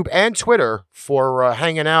 YouTube, and Twitter for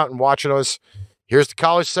hanging out and watching us. Here's the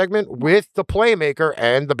college segment with the Playmaker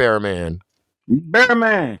and the Bearman.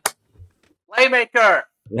 Bearman. Playmaker.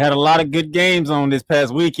 We had a lot of good games on this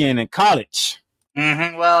past weekend in college.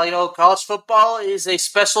 Well, college football is a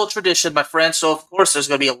special tradition, my friend. So, of course, there's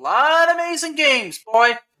going to be a lot of amazing games,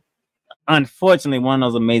 boy. Unfortunately, one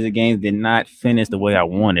of those amazing games did not finish the way I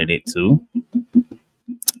wanted it to.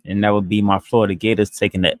 And that would be my Florida Gators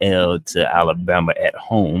taking the L to Alabama at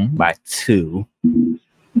home by 2.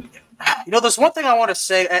 There's one thing I want to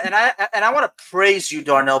say, and I want to praise you,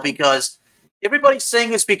 Darnell, because everybody's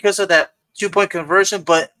saying it's because of that 2-point conversion,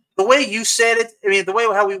 but the way you said it, the way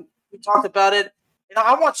how we talked about it,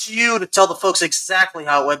 I want you to tell the folks exactly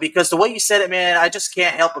how it went, because the way you said it, man, I just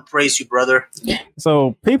can't help but praise you, brother.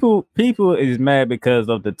 So people is mad because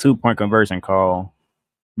of the 2-point conversion call,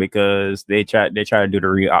 because they tried to do the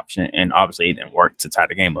read option, and obviously it didn't work to tie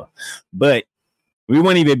the game up. But we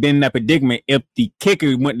wouldn't even been in that predicament if the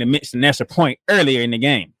kicker wouldn't have missed an extra point earlier in the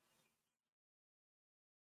game.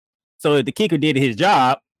 So if the kicker did his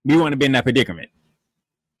job, we wouldn't have been in that predicament.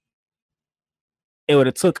 It would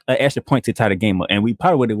have took an extra point to tie the game up, and we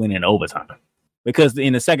probably would have went in overtime, because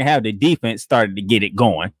in the second half, the defense started to get it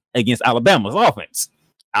going against Alabama's offense.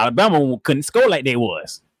 Alabama couldn't score like they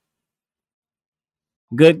was.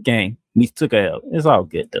 Good game. We took a L. It's all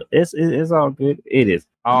good, though. It's all good. It is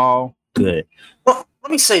all good. Well,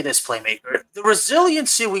 let me say this, Playmaker. The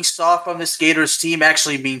resiliency we saw from this Gators team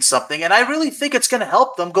actually means something, and I really think it's going to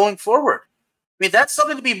help them going forward. That's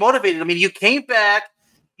something to be motivated. You came back.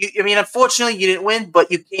 Unfortunately, you didn't win,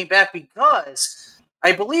 but you came back because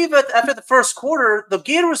I believe after the first quarter, the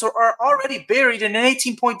Gators are already buried in an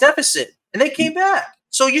 18-point deficit, and they came back.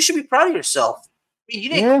 So you should be proud of yourself. You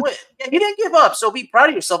didn't quit. Yeah, you didn't give up, so be proud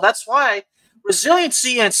of yourself. That's why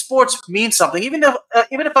resiliency in sports means something. Even if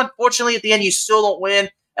unfortunately at the end you still don't win,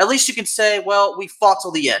 at least you can say, well, we fought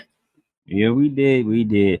till the end. Yeah, we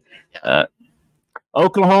did.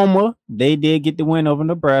 Oklahoma, they did get the win over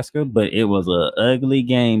Nebraska, but it was an ugly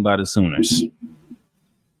game by the Sooners.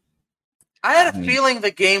 I had a feeling the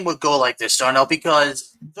game would go like this, Darnell,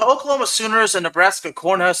 because the Oklahoma Sooners and Nebraska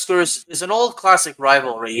Cornhuskers is an old classic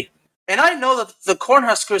rivalry. And I know that the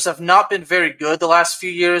Cornhuskers have not been very good the last few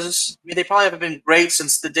years. They probably haven't been great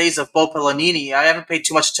since the days of Bo Pelini. I haven't paid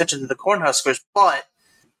too much attention to the Cornhuskers, but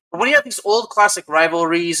when you have these old classic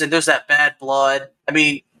rivalries and there's that bad blood,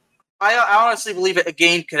 I honestly believe a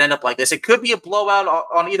game could end up like this. It could be a blowout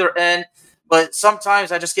on either end, but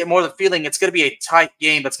sometimes I just get more of the feeling it's going to be a tight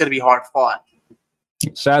game that's going to be hard fought.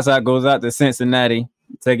 Shouts out goes out to Cincinnati,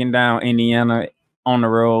 taking down Indiana on the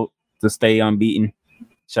road to stay unbeaten.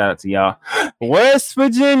 Shout out to y'all. West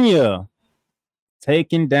Virginia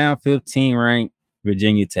taking down 15-ranked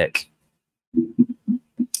Virginia Tech.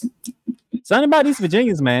 Something about these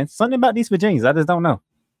Virginians, man. Something about these Virginians. I just don't know.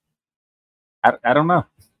 I don't know.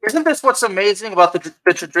 Isn't this what's amazing about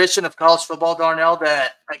the tradition of college football, Darnell,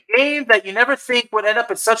 that a game that you never think would end up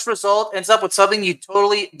with such result ends up with something you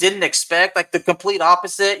totally didn't expect, like the complete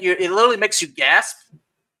opposite? It literally makes you gasp.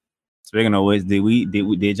 Speaking of which,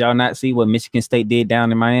 did y'all not see what Michigan State did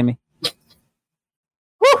down in Miami?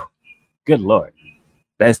 Woo! Good Lord.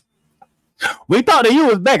 We thought that you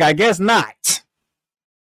was back. I guess not.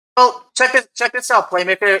 Well, check this out,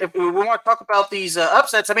 Playmaker. If we want to talk about these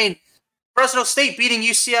upsets, Fresno State beating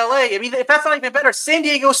UCLA. If that's not even better, San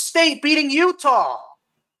Diego State beating Utah.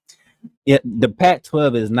 Yeah, the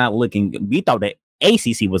Pac-12 is not looking good. We thought that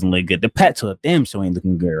ACC wasn't looking good. The Pac-12, damn sure ain't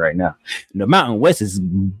looking good right now. The Mountain West is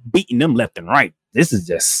beating them left and right. This is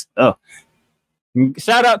just,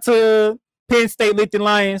 Shout out to Penn State Lifted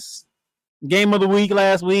Lions. Game of the week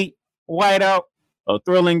last week. Whiteout. A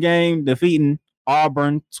thrilling game, defeating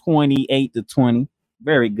Auburn 28-20.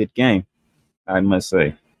 Very good game, I must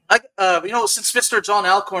say. Since Mr. John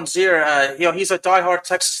Alcorn's here, he's a diehard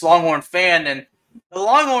Texas Longhorn fan, and the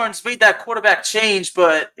Longhorns made that quarterback change,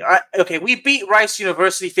 but we beat Rice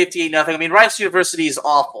University 58-0. Rice University is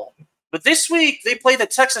awful. But this week they play the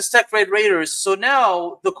Texas Tech Red Raiders, so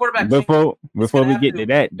now the quarterback. Before we get to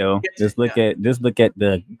that though, just look at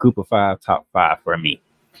the group of 5 top 5 for me.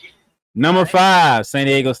 Number 5, San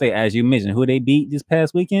Diego State, as you mentioned, who they beat this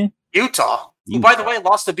past weekend? Utah. Who, by the way,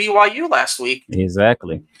 lost to BYU last week.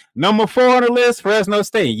 Exactly. Number 4 on the list, Fresno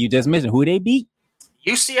State. You just mentioned who they beat?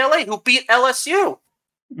 UCLA, who beat LSU.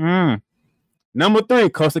 Number 3,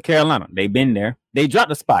 Coastal Carolina. They've been there. They dropped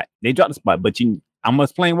the spot, but I'm gonna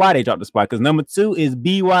explain why they dropped the spot. Because number 2 is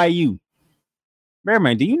BYU.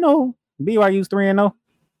 Bearman, do you know BYU's 3-0?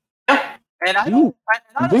 Yeah, and I Do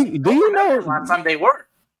you know last time they were?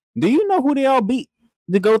 Do you know who they all beat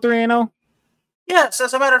to go 3-0? Yes,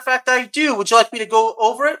 as a matter of fact, I do. Would you like me to go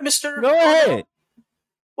over it, Mr.? Go ahead.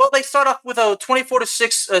 Well, they start off with a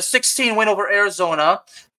 24-16 win over Arizona,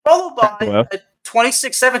 followed by a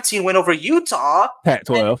 26-17 win over Utah.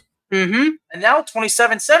 Pac-12. And now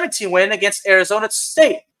 27-17 win against Arizona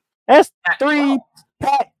State. That's 3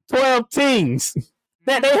 Pac-12 teams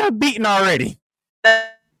that they have beaten already.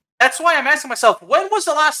 That's why I'm asking myself, when was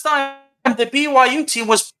the last time the BYU team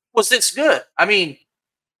was this good? I mean,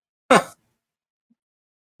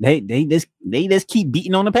 they just keep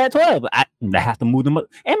beating on the Pac-12. They have to move them up.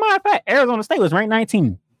 And matter of fact, Arizona State was ranked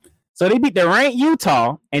 19. So they beat the ranked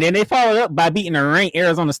Utah, and then they followed up by beating the ranked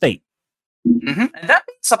Arizona State. And that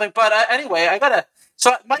means something. But anyway,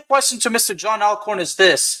 So my question to Mr. John Alcorn is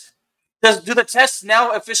this: do the tests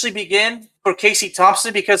now officially begin for Casey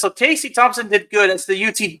Thompson? Because Casey Thompson did good as the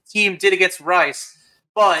UT team did against Rice,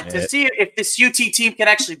 but to see if this UT team can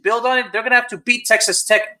actually build on it, they're going to have to beat Texas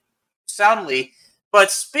Tech soundly. But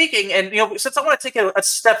speaking, and since I want to take a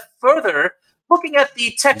step further, looking at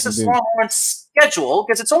the Texas Longhorns schedule,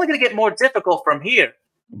 because it's only going to get more difficult from here.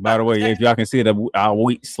 By the way, if y'all can see our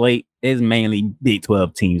week slate is mainly Big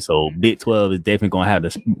 12 teams, so Big 12 is definitely going to have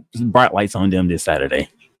the bright lights on them this Saturday.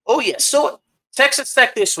 Oh, yeah. So Texas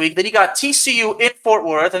Tech this week, then you got TCU in Fort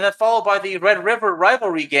Worth, and then followed by the Red River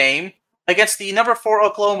rivalry game against the number 4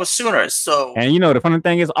 Oklahoma Sooners. So, and the funny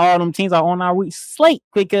thing is, all them teams are on our week slate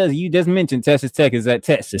because you just mentioned Texas Tech is at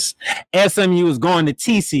Texas. SMU is going to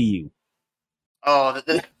TCU. Oh,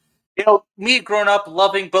 me growing up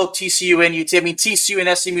loving both TCU and UT. I mean, TCU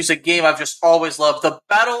and SMU is a game I've just always loved. The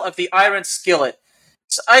Battle of the Iron Skillet.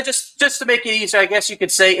 So I just to make it easier, I guess you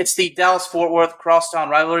could say it's the Dallas-Fort Worth crosstown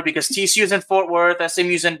rivalry because TCU is in Fort Worth,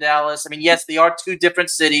 SMU's in Dallas. I mean, yes, they are 2 different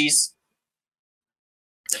cities.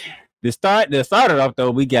 To start it off, though,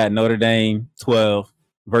 we got Notre Dame 12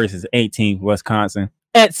 versus 18 Wisconsin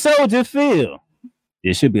at Soldier Field.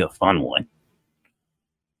 This should be a fun one.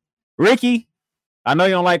 Ricky, I know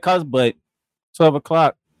you don't like college, but 12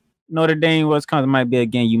 o'clock, Notre Dame, Wisconsin might be a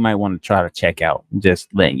game you might want to try to check out.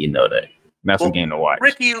 Just letting you know that. That's a game to watch.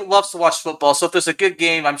 Ricky loves to watch football, so if there's a good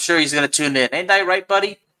game, I'm sure he's going to tune in. Ain't that right,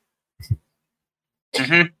 buddy?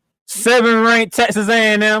 7th-ranked Texas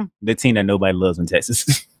A&M, the team that nobody loves in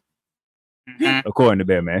Texas. According to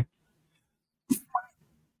Bear Man.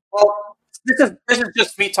 Well, this is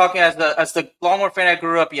just me talking as the Longhorn fan I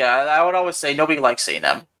grew up. Yeah, I would always say nobody likes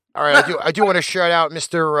A&M. All right, I do want to shout out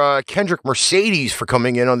Mr. Kendrick Mercedes for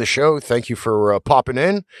coming in on the show. Thank you for popping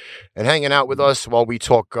in and hanging out with us while we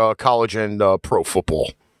talk college and pro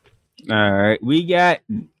football. All right,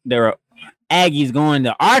 there are Aggies going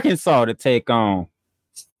to Arkansas to take on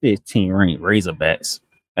 15th-ranked Razorbacks,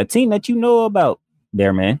 a team that you know about,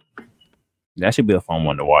 Bear Man. That should be a fun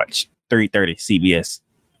one to watch. 3:30 CBS.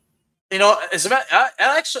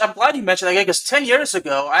 I'm glad you mentioned that game because 10 years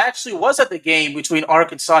ago, I actually was at the game between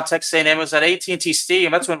Arkansas and Texas A&M. It was at AT&T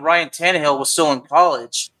Stadium. That's when Ryan Tannehill was still in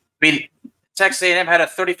college. I mean, Texas A&M had a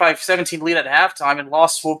 35-17 lead at halftime and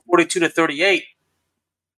lost 42-38.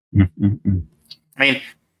 I mean,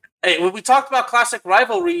 when we talked about classic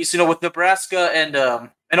rivalries, with Nebraska and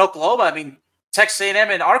Oklahoma, I mean, Texas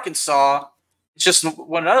A&M and Arkansas, it's just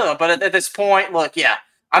one another. But at this point, look, yeah.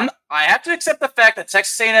 I have to accept the fact that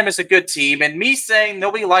Texas A&M is a good team, and me saying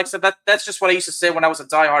nobody likes them, that's just what I used to say when I was a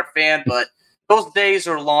diehard fan, but those days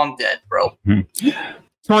are long dead, bro.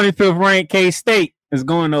 25th ranked K-State is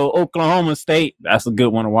going to Oklahoma State. That's a good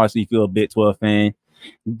one to watch if you feel a Big 12 fan.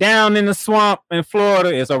 Down in the swamp in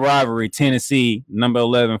Florida is a rivalry, Tennessee, number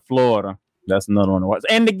 11, Florida. That's another one to watch.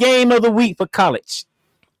 And the game of the week for college.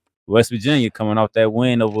 West Virginia coming off that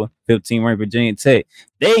win over 15th-ranked Virginia Tech.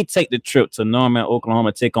 They take the trip to Norman,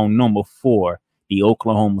 Oklahoma, take on number 4, the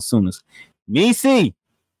Oklahoma Sooners. VC,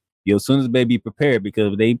 your Sooners better be prepared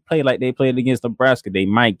because if they play like they played against Nebraska, they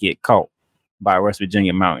might get caught by West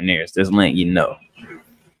Virginia Mountaineers. Just letting you know.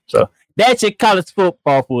 So that's your college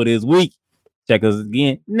football for this week. Check us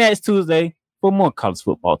again next Tuesday for more college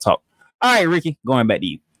football talk. All right, Ricky, going back to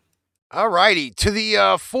you. All righty. To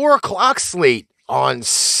the 4 o'clock slate. On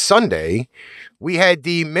Sunday, we had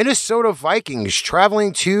the Minnesota Vikings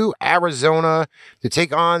traveling to Arizona to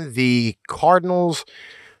take on the Cardinals.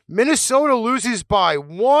 Minnesota loses by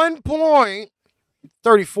 1 point,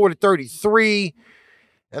 34-33.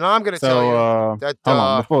 And I'm going to tell you that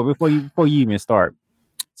before you even start.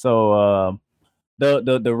 So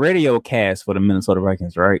the radio cast for the Minnesota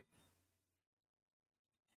Vikings, right?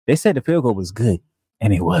 They said the field goal was good,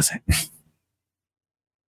 and it wasn't.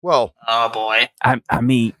 Well, oh boy. I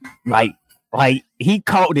mean, like he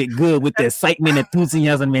called it good with the excitement,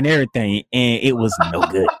 enthusiasm, and everything, and it was no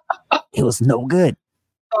good. It was no good.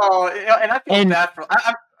 Oh, and I feel bad for.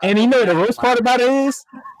 And you know the worst part about it is.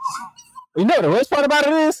 You know the worst part about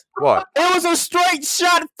it is what? It was a straight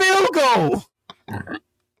shot field goal.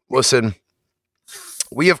 Listen,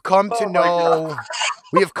 we have come to know.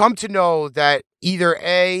 We have come to know that either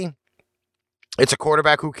A, it's a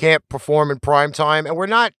quarterback who can't perform in prime time, and we're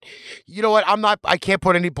not. You know what? I can't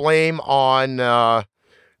put any blame on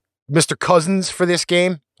Mr. Cousins for this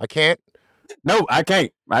game. I can't. No, I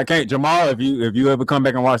can't. Jamal, if you ever come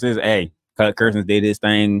back and watch this, hey, Cousins did his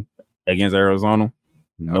thing against Arizona.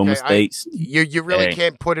 No mistakes. You really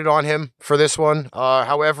can't put it on him for this one.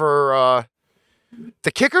 However,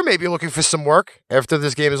 the kicker may be looking for some work after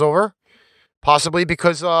this game is over. Possibly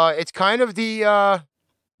because it's kind of the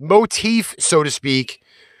motif, so to speak,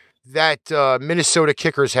 that Minnesota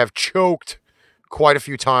kickers have choked quite a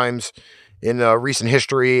few times in recent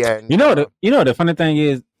history. And the funny thing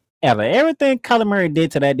is, after everything Kyler Murray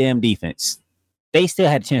did to that damn defense, they still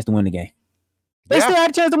had a chance to win the game. Still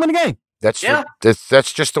had a chance to win the game. That's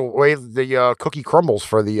just the way the cookie crumbles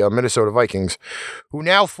for the Minnesota Vikings, who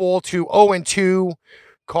now fall to 0-2.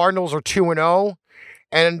 Cardinals are 2-0.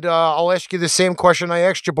 And I'll ask you the same question I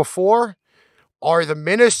asked you before. Are the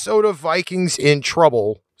Minnesota Vikings in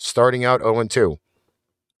trouble starting out 0-2?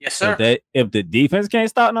 Yes, sir. If the defense can't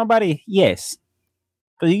stop nobody, yes.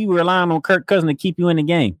 Because you relying on Kirk Cousins to keep you in the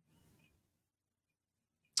game.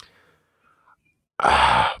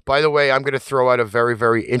 By the way, I'm going to throw out a very,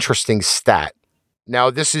 very interesting stat.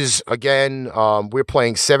 Now, this is, again, we're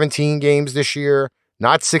playing 17 games this year,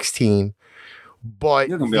 not 16. But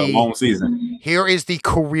it's going to be a long season. Here is the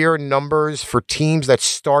career numbers for teams that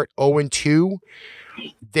start 0-2.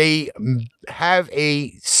 They have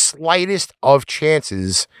a slightest of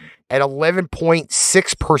chances at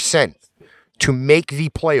 11.6% to make the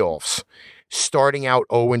playoffs starting out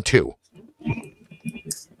 0-2.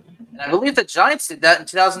 And I believe the Giants did that in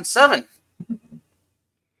 2007.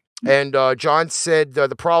 And John said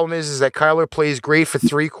the problem is that Kyler plays great for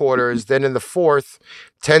 3 quarters, then in the fourth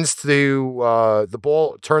tends to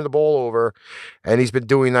turn the ball over, and he's been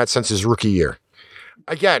doing that since his rookie year.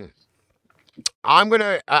 Again,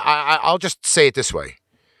 I'll just say it this way: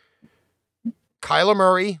 Kyler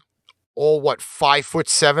Murray,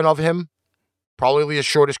 5'7" of him, probably the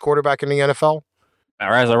shortest quarterback in the NFL.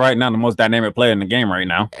 As of right now, the most dynamic player in the game right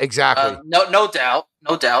now. Exactly. No doubt.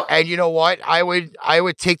 And you know what? I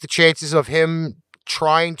would take the chances of him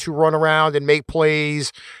trying to run around and make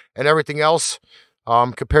plays and everything else,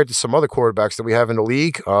 compared to some other quarterbacks that we have in the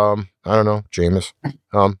league. I don't know, Jameis.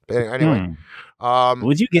 Anyway.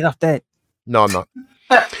 Would you get off that? No, I'm not.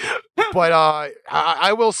 But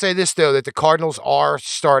I will say this, though, that the Cardinals are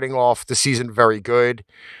starting off the season very good.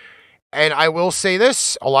 And I will say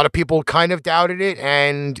this, a lot of people kind of doubted it,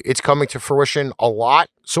 and it's coming to fruition a lot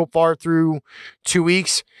so far through 2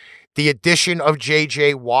 weeks. The addition of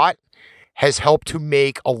J.J. Watt has helped to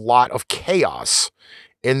make a lot of chaos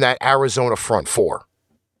in that Arizona front four.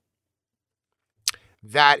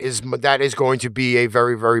 That is going to be a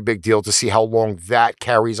very, very big deal to see how long that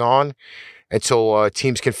carries on until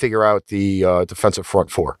teams can figure out the defensive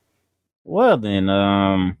front four. Well,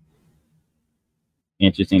 then,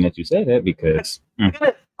 interesting that you say that because I got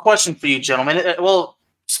a question for you, gentlemen. Well,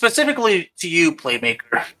 specifically to you,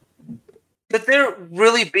 Playmaker. Could there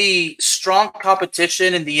really be strong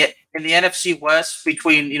competition in the NFC West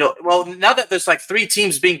between, now that there's like 3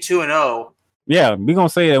 teams being 2-0? Yeah, we're gonna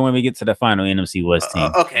say that when we get to the final NFC West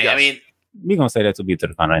team. Okay, yes. I mean, we're gonna say that to be to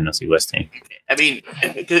the final NFC West team. I mean,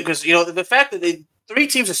 because the fact that 3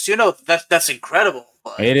 teams are 2-0, that's incredible.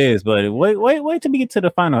 It is, but wait till we get to the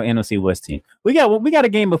final NFC West team. We got a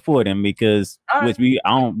game before them because we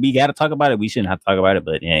got to talk about it. We shouldn't have to talk about it,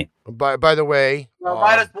 but yeah. By the way,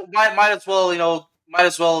 might as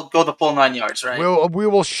well go the full 9 yards, right? We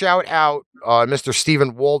will shout out Mr.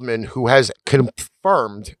 Stephen Waldman, who has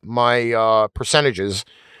confirmed my percentages.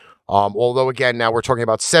 Although, again, now we're talking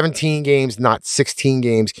about 17 games, not 16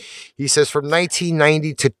 games. He says from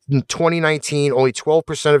 1990 to 2019, only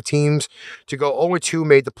 12% of teams to go 0-2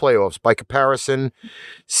 made the playoffs. By comparison,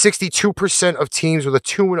 62% of teams with a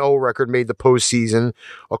 2-0 record made the postseason,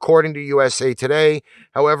 according to USA Today.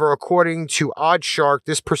 However, according to OddsShark,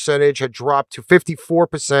 this percentage had dropped to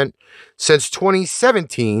 54% since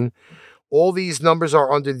 2017. All these numbers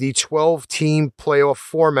are under the 12-team playoff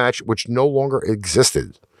format, which no longer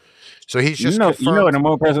existed. So he's just what the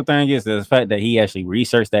more impressive thing is the fact that he actually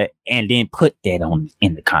researched that and then put that on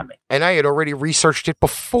in the comment. And I had already researched it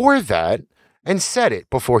before that, and said it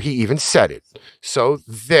before he even said it. So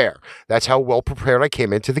there. That's how well prepared I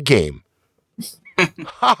came into the game.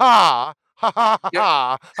 Ha ha! Ha ha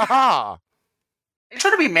ha ha ha! Are you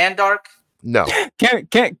trying to be Mandark? No. Can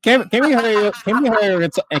we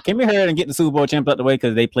hurry and get the Super Bowl champs out the way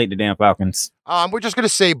because they played the damn Falcons? We're just gonna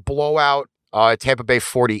say blowout. Tampa Bay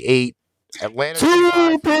 48. Atlanta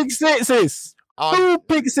 2 pick sixes. 2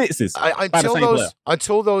 pick sixes.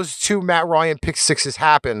 Until those 2 Matt Ryan pick sixes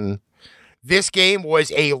happen, this game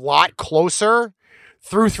was a lot closer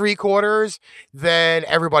through 3 quarters than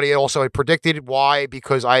everybody also had predicted. Why?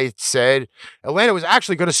 Because I said Atlanta was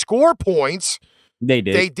actually going to score points. They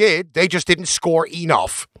did. They just didn't score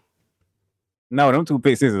enough. No, them 2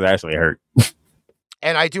 pick sixes actually hurt.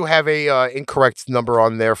 And I do have a incorrect number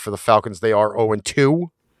on there for the Falcons. They are 0-2,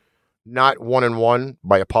 not 1-1.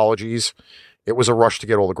 My apologies. It was a rush to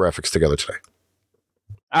get all the graphics together today.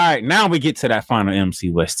 All right, now we get to that final MC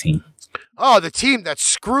West team. Oh, the team that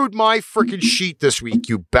screwed my freaking sheet this week,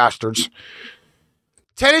 you bastards.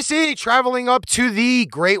 Tennessee traveling up to the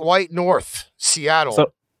Great White North, Seattle.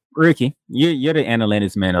 So, Ricky, you're the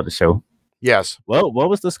analytics man of the show. Yes. Well, what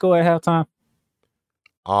was the score at halftime?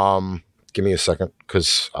 Give me a second,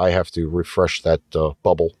 because I have to refresh that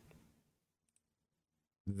bubble.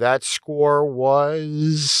 That score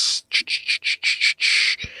was...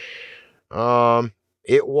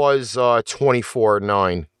 it was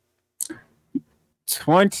 24-9.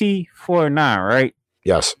 24-9, right?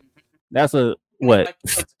 Yes. That's a what?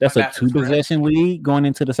 That's a 2 possession lead going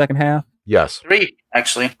into the second half? Yes. 3,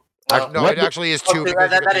 actually. No, it actually is 2 because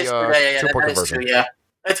that is 2-point conversion. Yeah.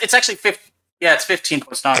 It's actually 15. Yeah, it's 15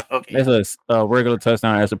 plus 9. Okay. That's a regular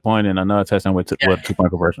touchdown as a point and another touchdown with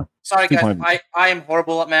 2-point conversion. Sorry, guys. I am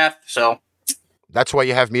horrible at math, so. That's why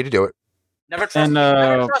you have me to do it. Never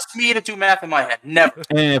trust me to do math in my head. Never.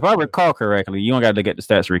 And if I recall correctly, you don't got to get the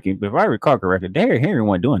stats, Ricky, but if I recall correctly, Derrick Henry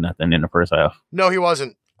wasn't doing nothing in the first half. No, he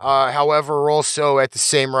wasn't. However, also at the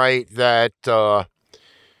same right that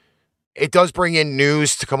it does bring in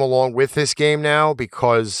news to come along with this game now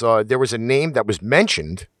because there was a name that was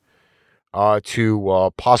mentioned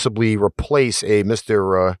to possibly replace a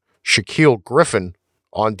Mr. Shaquille Griffin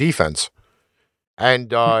on defense. And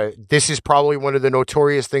this is probably one of the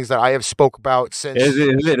notorious things that I have spoke about since. Is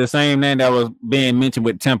it the same name that was being mentioned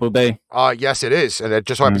with Tampa Bay? Yes, it is. And it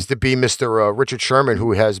just happens to be Mr. Richard Sherman,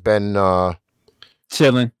 who has been...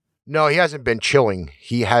 chilling. No, he hasn't been chilling.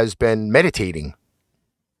 He has been meditating.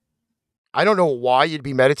 I don't know why you'd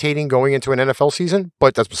be meditating going into an NFL season,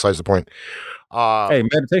 but that's besides the point. Hey,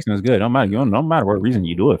 meditation is good. No matter what reason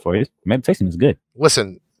you do it for, meditation is good.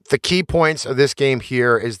 Listen, the key points of this game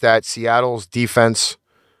here is that Seattle's defense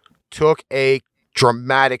took a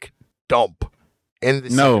dramatic dump in the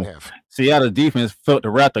second half. Seattle's defense felt the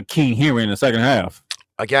wrath of King Henry in the second half.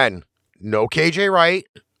 Again, no KJ Wright.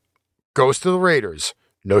 Goes to the Raiders.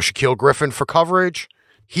 No Shaquille Griffin for coverage.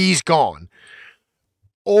 He's gone.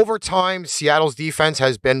 Over time, Seattle's defense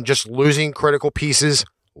has been just losing critical pieces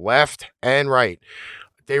left and right.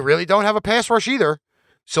 They really don't have a pass rush either.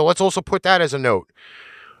 So let's also put that as a note.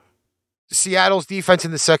 Seattle's defense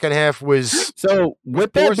in the second half was... So,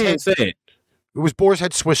 with that being said... It was Boar's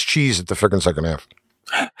Head Swiss cheese at the freaking second half.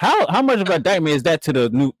 How much of an indictment is that to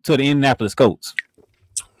the Indianapolis Colts?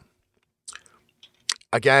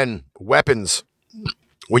 Again, weapons.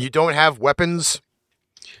 When you don't have weapons,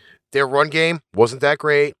 their run game wasn't that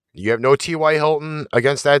great. You have no T.Y. Hilton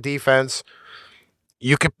against that defense.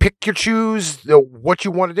 You can pick your choose what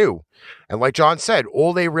you want to do. And like John said,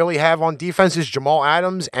 all they really have on defense is Jamal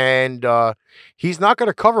Adams, and he's not going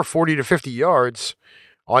to cover 40 to 50 yards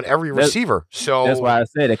on every receiver. So that's why I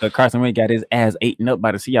said that, because Carson Wentz got his ass eaten up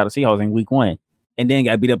by the Seattle Seahawks in week 1, and then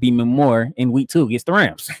got beat up even more in week 2 against the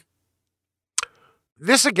Rams.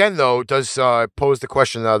 This, again, though, does pose the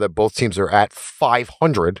question now that both teams are at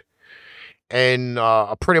 500 and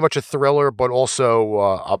pretty much a thriller, but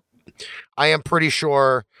also I am pretty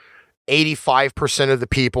sure 85% of the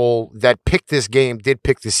people that picked this game did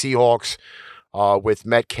pick the Seahawks with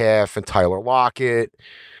Metcalf and Tyler Lockett.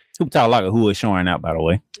 Tyler Lockett, who is showing out, by the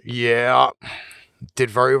way. Yeah, did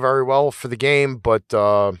very, very well for the game, but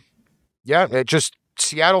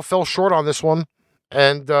Seattle fell short on this one,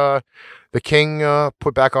 and the King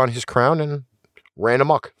put back on his crown and ran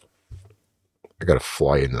amok. I got a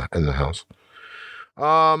fly in the house.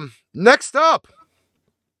 Next up,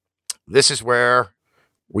 this is where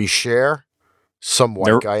we share some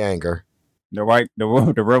white guy anger. The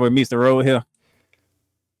rubber meets the road here.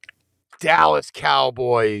 Dallas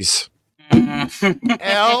Cowboys.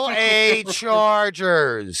 LA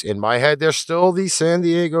Chargers. In my head, they're still the San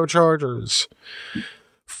Diego Chargers.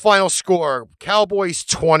 Final score, Cowboys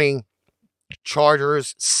 20,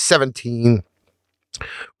 Chargers 17.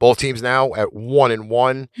 Both teams now at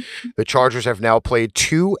 1-1. The Chargers have now played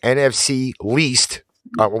 2 NFC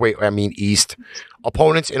East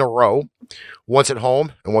opponents in a row, once at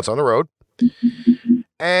home and once on the road.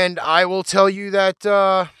 And I will tell you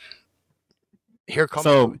that here comes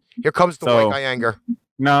the white guy anger.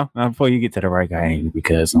 No, before you get to the right guy anger,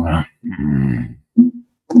 because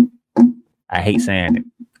I hate saying it.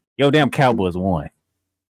 Yo, damn Cowboys won.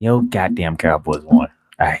 Yo, goddamn Cowboys won.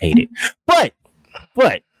 I hate it. But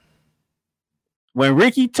when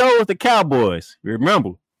Ricky told the Cowboys,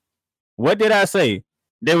 remember, what did I say?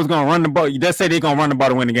 They was gonna run the ball. You just say they're gonna run the ball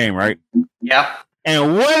to win the game, right? Yeah.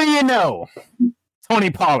 And what do you know?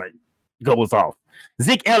 Tony Pollard goes off.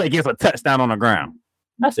 Zeke Elliott gets a touchdown on the ground.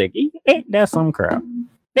 I said, ain't that some crap?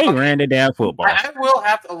 They ran the damn football. I will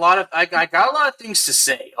have a lot of. I got a lot of things to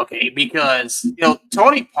say, okay? Because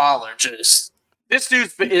Tony Pollard this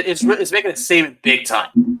dude is making a statement big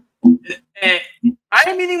time. And I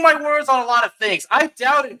am eating my words on a lot of things. I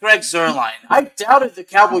doubted Greg Zuerlein. I doubted the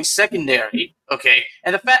Cowboys secondary. Okay,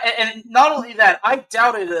 and and not only that, I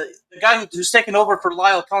doubted the guy who's taking over for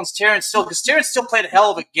Lyle Collins, Terrence Steele, because Terrence Steele played a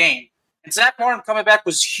hell of a game, and Zach Martin coming back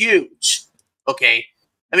was huge. Okay,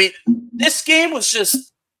 I mean this game was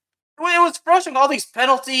just. It was frustrating, all these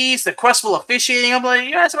penalties, the questionable officiating. I'm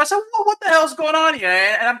like, I said, well, what the hell's going on here?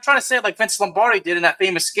 And I'm trying to say it like Vince Lombardi did in that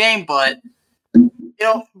famous game, but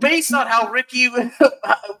based on how Ricky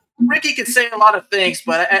can say a lot of things,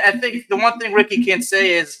 but I think the one thing Ricky can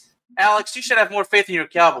say is, Alex, you should have more faith in your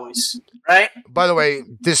Cowboys, right? By the way,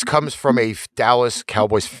 this comes from a Dallas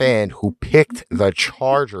Cowboys fan who picked the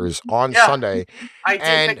Chargers on Sunday. I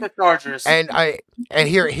did pick the Chargers, and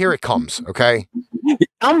here it comes. Okay,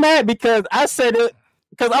 I'm mad because I said it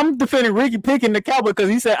because I'm defending Ricky picking the Cowboys because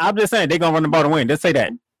he said I'm just saying they're gonna run the ball to win. Just say that,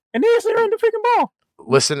 and they actually ran the freaking ball.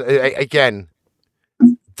 Listen again.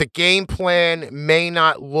 The game plan may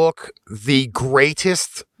not look the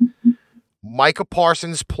greatest. Micah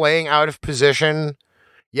Parsons playing out of position.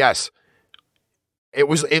 Yes.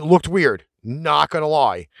 It looked weird. Not gonna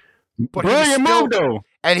lie. But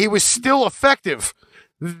he was still effective.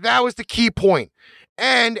 That was the key point.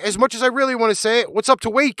 And as much as I really want to say it, what's up to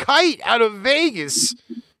Wade Kite out of Vegas?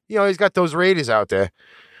 He's got those Raiders out there.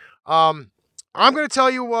 I'm gonna tell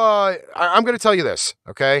you this,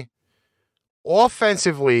 okay?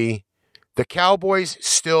 Offensively, the Cowboys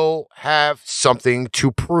still have something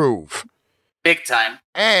to prove. Big time.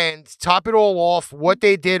 And top it all off, what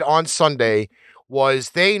they did on Sunday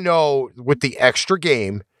was they know with the extra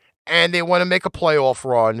game and they want to make a playoff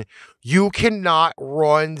run, you cannot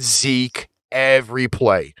run Zeke every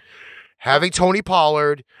play. Having Tony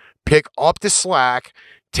Pollard pick up the slack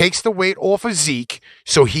takes the weight off of Zeke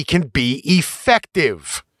so he can be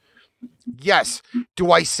effective. Yes.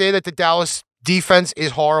 Do I say that the Dallas defense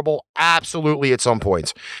is horrible? Absolutely at some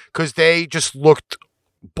points. Because they just looked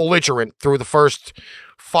belligerent through the first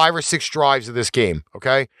 5 or 6 drives of this game.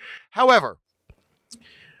 Okay. However,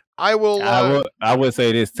 I would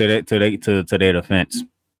say this to their defense.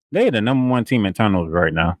 They're the number 1 team in turnovers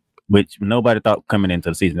right now, which nobody thought coming into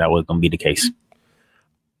the season that was going to be the case.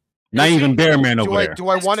 Not even Bearman over there.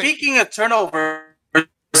 Speaking of turnover,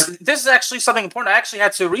 this is actually something important. I actually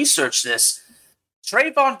had to research this.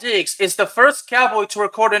 Trayvon Diggs is the first Cowboy to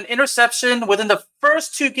record an interception within the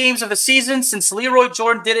first 2 games of the season since Leroy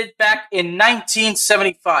Jordan did it back in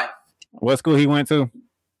 1975. What school he went to?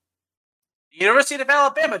 University of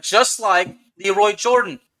Alabama, just like Leroy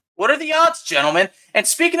Jordan. What are the odds, gentlemen? And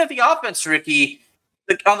speaking of the offense, Ricky,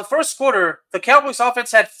 on the first quarter, the Cowboys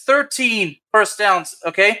offense had 13 first downs,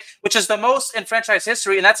 okay? Which is the most in franchise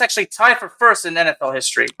history, and that's actually tied for first in NFL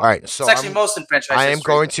history. All right, so it's actually most in franchise history. I am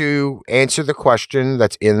going to answer the question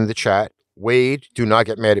that's in the chat. Wade, do not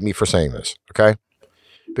get mad at me for saying this, okay?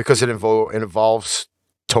 Because it involves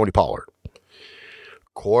Tony Pollard.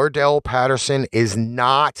 Cordell Patterson is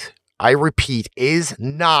not, I repeat, is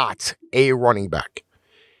not a running back.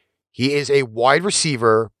 He is a wide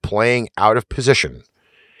receiver playing out of position,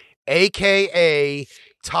 a.k.a.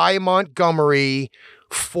 Ty Montgomery,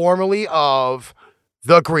 formerly of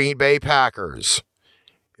the Green Bay Packers.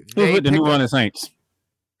 Who's with the New Orleans Saints?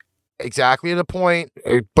 Exactly the point,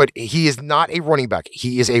 but he is not a running back.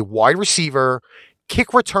 He is a wide receiver, kick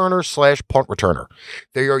returner / punt returner.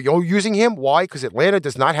 They are using him. Why? Because Atlanta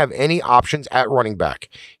does not have any options at running back.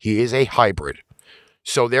 He is a hybrid.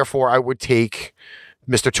 So therefore, I would take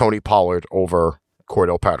Mr. Tony Pollard over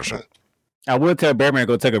Cordell Patterson. I will tell Bearman to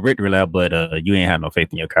go take a victory lap, but you ain't have no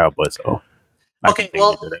faith in your Cowboys. So okay,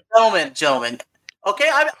 well, gentlemen, Okay,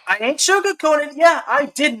 I ain't sugarcoating it. Yeah, I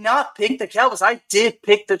did not pick the Cowboys. I did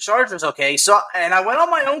pick the Chargers, okay? So, and I went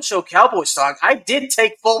on my own show, Cowboys Talk. I did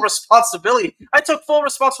take full responsibility. I took full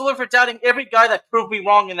responsibility for doubting every guy that proved me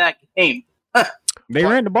wrong in that game. They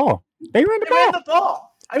ran the ball. They ran the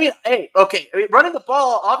ball. I mean, hey, okay, running the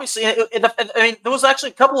ball, obviously, there was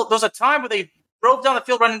actually there was a time where they drove down the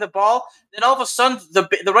field running the ball, then all of a sudden,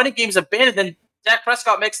 the running game's abandoned, then Dak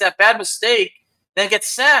Prescott makes that bad mistake, then gets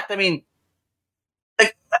sacked. I mean,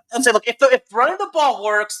 I'd say, look, if running the ball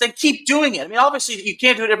works, then keep doing it. I mean, obviously, you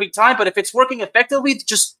can't do it every time, but if it's working effectively,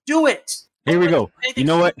 just do it. Here we go. You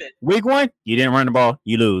know what? Week 1, you didn't run the ball,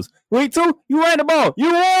 you lose. Week 2, you ran the ball,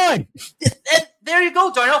 you won. And there you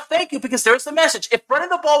go, Darnell. Thank you, because there's the message. If running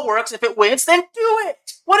the ball works, if it wins, then do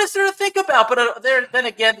it. What is there to think about? But then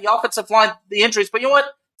again, the offensive line, the injuries. But you know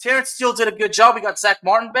what? Terrence Steele did a good job. We got Zach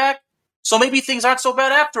Martin back. So maybe things aren't so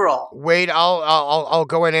bad after all. Wait, I'll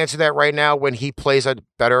go and answer that right now. When he plays a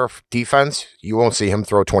better defense, you won't see him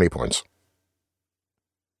throw 20 points.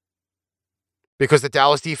 Because the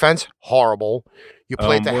Dallas defense, horrible. You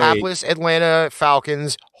played the hapless Atlanta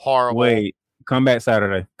Falcons, horrible. Wait, come back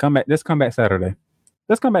Saturday. Let's come back Saturday.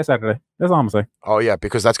 That's all I'm going to say. Oh, yeah,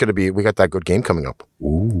 because that's going to we got that good game coming up.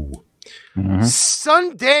 Ooh. Mm-hmm.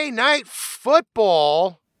 Sunday Night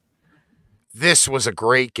Football. This was a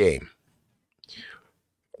great game.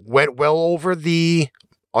 Went well over the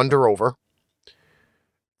under-over.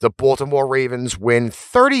 The Baltimore Ravens win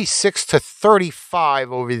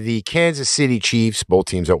 36-35 over the Kansas City Chiefs. Both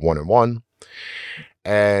teams at 1-1.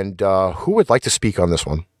 And who would like to speak on this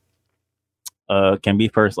one? Can be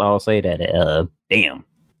first. I'll say that. Damn.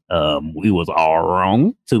 We was all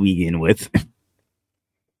wrong to begin with.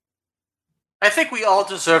 I think we all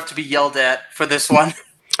deserve to be yelled at for this one.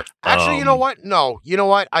 Actually, you know what? No, you know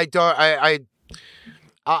what? I don't.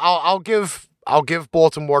 I'll give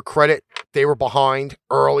Baltimore credit. They were behind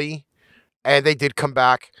early, and they did come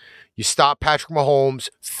back. You stop Patrick Mahomes,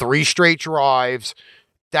 3 straight drives.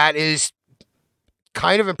 That is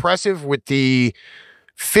kind of impressive with the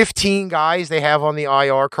 15 guys they have on the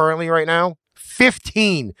IR currently right now.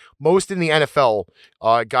 15, most in the NFL,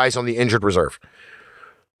 guys on the injured reserve.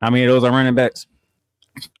 How many of those are running backs?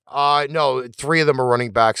 No, 3 of them are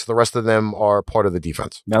running backs. The rest of them are part of the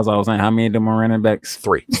defense. That's what I was saying. How many of them are running backs?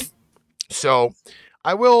 3. So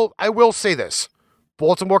I will say this.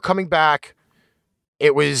 Baltimore coming back,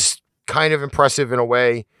 it was kind of impressive in a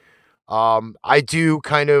way. I do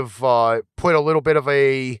kind of put a little bit of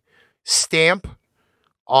a stamp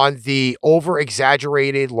on the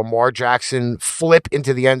over-exaggerated Lamar Jackson flip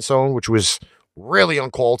into the end zone, which was really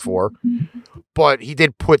uncalled for. But he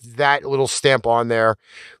did put that little stamp on there.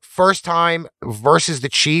 First time versus the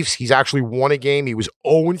Chiefs, he's actually won a game. He was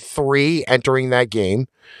 0-3 entering that game.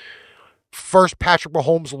 First Patrick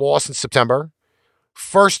Mahomes loss in September.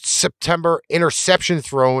 First September interception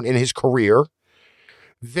thrown in his career.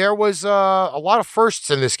 There was a lot of firsts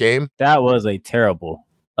in this game. That was a terrible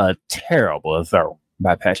throw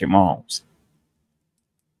by Patrick Mahomes.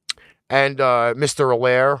 And Mr.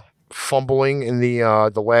 Allaire fumbling in the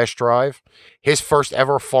last drive. His first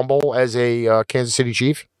ever fumble as a Kansas City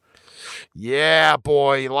Chief. Yeah,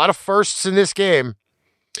 boy. A lot of firsts in this game.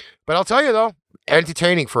 But I'll tell you, though,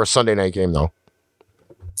 entertaining for a Sunday night game, though.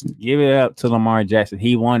 Give it up to Lamar Jackson.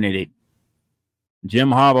 He wanted it.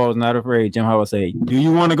 Jim Harbaugh was not afraid. Jim Harbaugh said, "Do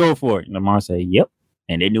you want to go for it?" Lamar said, "Yep."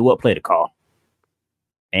 And they knew what play to call.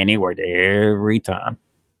 And it worked every time.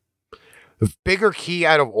 The bigger key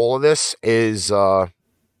out of all of this is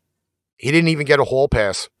he didn't even get a hall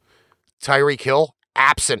pass. Tyreek Hill,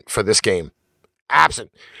 absent for this game.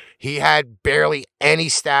 Absent. He had barely any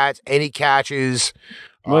stats, any catches.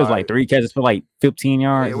 It was like 3 catches for like 15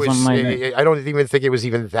 yards or something like that. I don't even think it was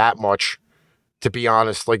even that much, to be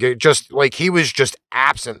honest. Like, it just, like, he was just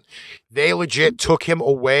absent. They legit took him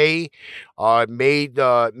away, made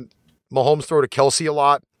Mahomes throw to Kelsey a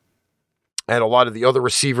lot, and a lot of the other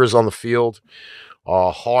receivers on the field.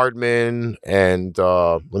 Hardman, and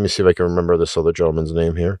let me see if I can remember this other gentleman's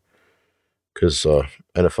name here, because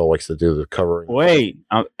NFL likes to do the covering. Wait,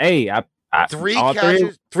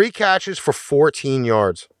 three catches for 14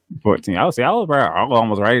 yards. 14. I was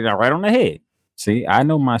almost right on the head. See, I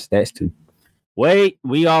know my stats too. Wait,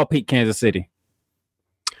 we all picked Kansas City.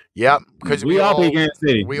 Yep, because we all picked Kansas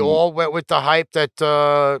City. We all went with the hype that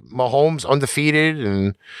Mahomes undefeated,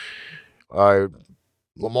 and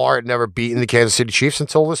Lamar had never beaten the Kansas City Chiefs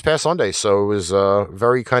until this past Sunday. So it was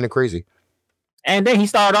very kind of crazy. And then he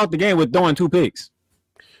started off the game with throwing 2 picks.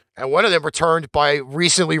 And one of them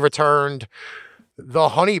recently returned the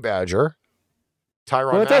Honey Badger,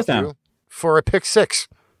 Tyrann Mathieu, for a pick 6.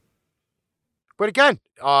 But again,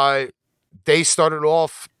 they started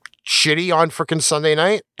off shitty on freaking Sunday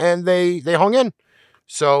night, and they hung in.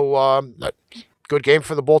 So, good game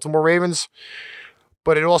for the Baltimore Ravens.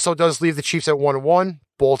 But it also does leave the Chiefs at 1-1.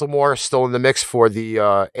 Baltimore still in the mix for the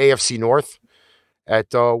AFC North at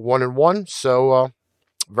 1-1. So,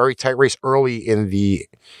 very tight race early in the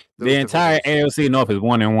entire AFC North is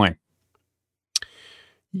 1-1.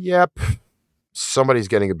 Yep. Somebody's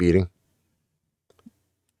getting a beating.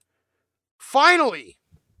 Finally,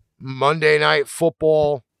 Monday Night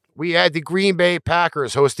Football. We had the Green Bay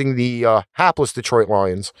Packers hosting the hapless Detroit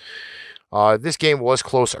Lions. This game was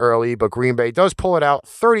close early, but Green Bay does pull it out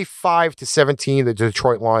 35-17, the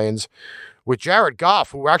Detroit Lions, with Jared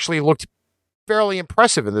Goff, who actually looked fairly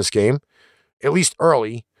impressive in this game, at least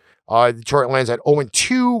early. Detroit Lions at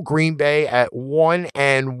 0-2, Green Bay at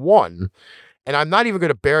 1-1. And I'm not even going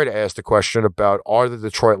to bear to ask the question about, are the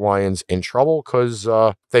Detroit Lions in trouble? Because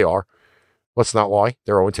they are. Let's not lie.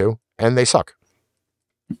 They're 0-2, and they suck.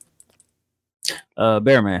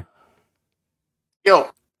 Bear Man.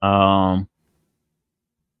 Yo.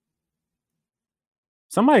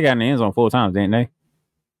 Somebody got in the end zone 4 times, didn't they?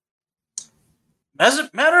 As a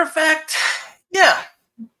matter of fact, yeah.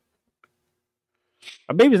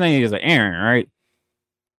 I believe his name is Aaron, right?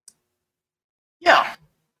 Yeah.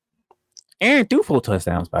 Aaron threw 4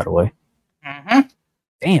 touchdowns, by the way. Mm-hmm.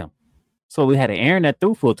 Damn. So we had an Aaron that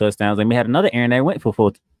threw 4 touchdowns, and we had another Aaron that went for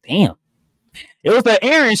 4. Damn. It was the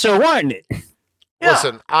Aaron show, wasn't it? Yeah.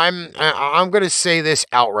 Listen, I'm going to say this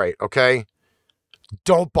outright, okay?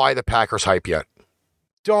 Don't buy the Packers hype yet.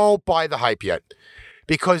 Don't buy the hype yet.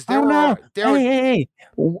 Because Hey.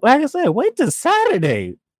 Like I said, wait till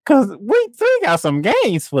Saturday. Because we got some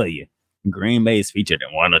games for you. Green Bay is featured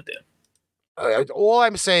in one of them. All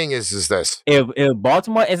I'm saying is this. If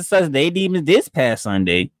Baltimore exercised their demons this past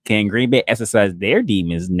Sunday, can Green Bay exercise their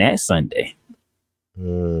demons next Sunday?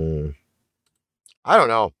 I don't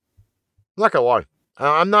know. I'm not going to lie.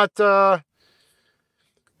 I'm not... There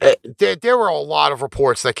were a lot of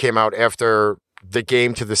reports that came out after the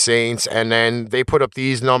game to the Saints, and then they put up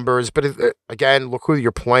these numbers. But again, look who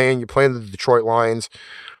you're playing. You're playing the Detroit Lions.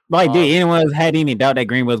 Like, did anyone had any doubt that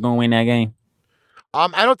Green Bay was going to win that game?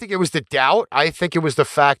 I don't think it was the doubt. I think it was the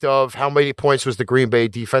fact of how many points was the Green Bay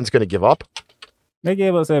defense going to give up. They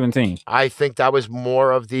gave up 17. I think that was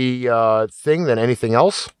more of the thing than anything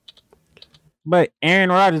else. But Aaron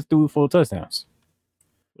Rodgers threw 4 touchdowns.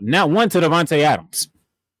 Not one to Devontae Adams.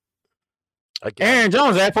 Again, Aaron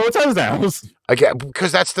Jones had 4 touchdowns. Again,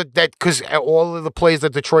 because because all of the plays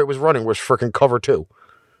that Detroit was running was freaking cover 2.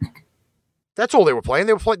 That's all they were playing.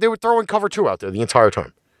 They were throwing cover 2 out there the entire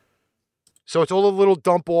time. So it's all the little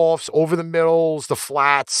dump offs over the middles, the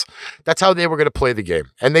flats. That's how they were going to play the game,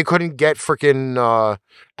 and they couldn't get freaking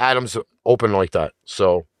Adams open like that.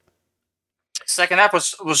 So second half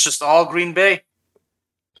was just all Green Bay.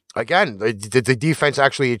 Again, the defense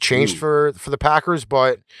actually changed for the Packers,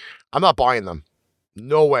 but I'm not buying them.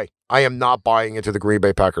 No way. I am not buying into the Green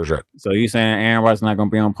Bay Packers yet. So you saying Aaron Rodgers not going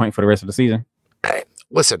to be on point for the rest of the season?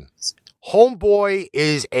 Listen, homeboy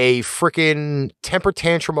is a freaking temper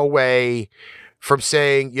tantrum away from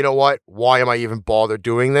saying, you know what? Why am I even bothered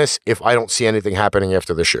doing this if I don't see anything happening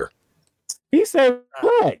after this year? He said,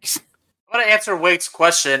 relax. I'm going to answer Wade's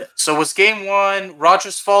question. So was game 1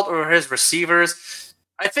 Rodgers' fault or his receivers?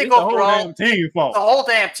 I think overall, the whole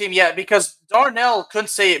damn team, yeah, because Darnell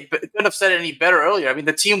couldn't have said it any better earlier. I mean,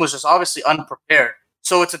 the team was just obviously unprepared.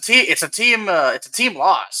 So it's a team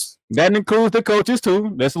loss. That includes the coaches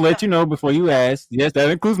too. Let's let you know before you ask. Yes,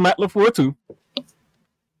 that includes Matt LaFleur too.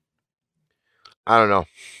 I don't know.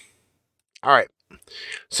 All right.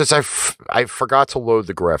 Since I forgot to load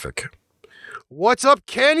the graphic. What's up,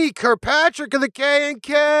 Kenny Kirkpatrick of the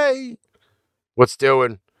K&K? What's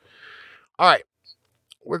doing? All right.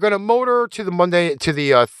 We're going to motor to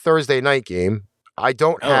the Thursday night game. I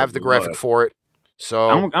don't have the graphic for it. So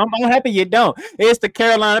I'm happy you don't. It's the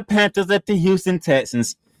Carolina Panthers at the Houston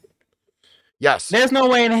Texans. Yes. There's no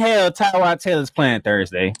way in hell Tyrod Taylor's playing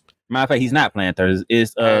Thursday. Matter of fact, he's not playing Thursday.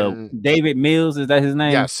 It's David Mills. Is that his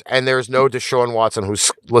name? Yes. And there's no Deshaun Watson,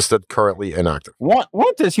 who's listed currently inactive. What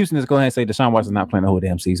does Houston just go ahead and say Deshaun Watson's not playing the whole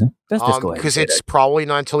damn season? Let's just go ahead. Because it's probably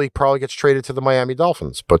not until he probably gets traded to the Miami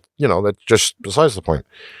Dolphins. But, that's just besides the point.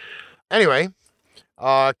 Anyway,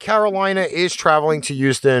 Carolina is traveling to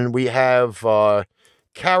Houston. We have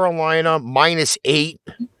Carolina -8,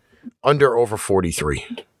 under over 43.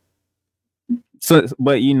 So,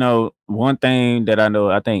 but one thing that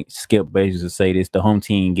I think Skip Bayless would say this: the home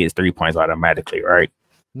team gets 3 points automatically, right?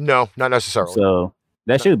 No, not necessarily. So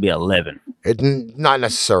that should be 11. Not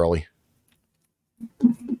necessarily.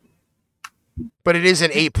 But it is an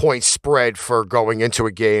 8-point spread for going into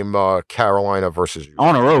a game, Carolina versus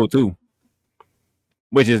on the road too,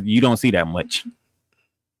 which is you don't see that much.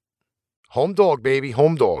 Home dog, baby,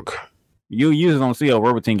 home dog. You usually don't see a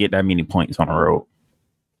rubber team get that many points on the road.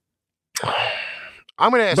 I'm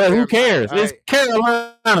going to ask. But who cares? It's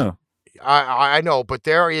Carolina. I know, but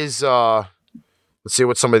there is. Let's see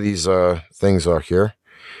what some of these things are here.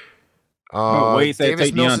 Wade said Davis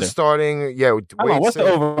take Mills the under. is starting. Yeah, What's the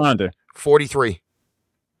over under? 43.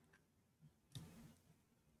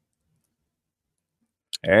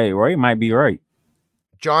 Hey, Ray might be right.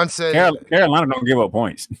 John said Carolina don't give up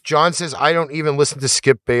points. John says I don't even listen to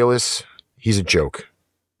Skip Bayless. He's a joke.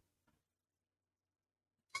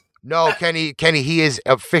 No, Kenny, he is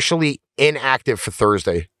officially inactive for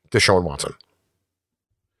Thursday. Deshaun Watson.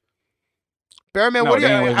 Bearman, what do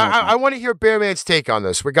you? I want to hear Bearman's take on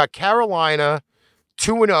this. We got Carolina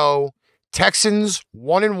 2-0, Texans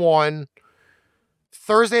 1-1.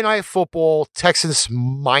 Thursday Night Football, Texans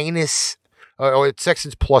minus. It's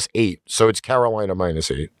Texans plus 8, so it's Carolina minus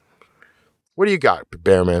 8. What do you got,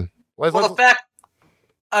 Bearman? The fact.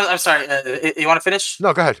 I'm sorry. You want to finish?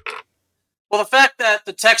 No, go ahead. Well, the fact that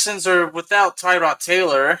the Texans are without Tyrod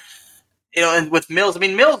Taylor, and with Mills. I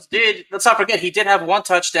mean, Mills did. Let's not forget he did have 1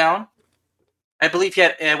 touchdown. I believe he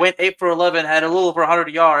went 8 for 11, had a little over 100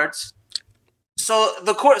 yards. So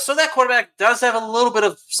that quarterback does have a little bit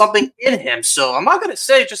of something in him. So I'm not going to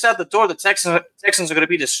say just out the door the Texans are going to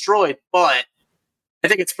be destroyed, but I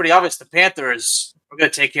think it's pretty obvious the Panthers are going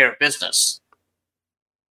to take care of business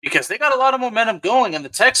because they got a lot of momentum going, and the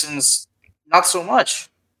Texans not so much.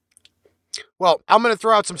 Well, I'm going to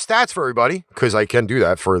throw out some stats for everybody because I can do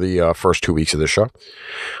that for the first 2 weeks of the show.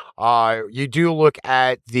 You do look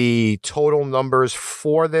at the total numbers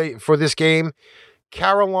for this game.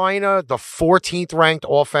 Carolina, the 14th ranked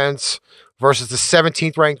offense versus the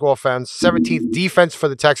 17th ranked offense. 17th defense for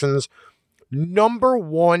the Texans. Number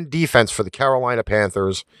 1 defense for the Carolina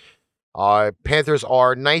Panthers. Panthers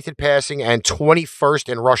are 9th in passing and 21st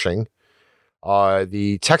in rushing.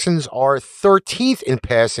 The Texans are 13th in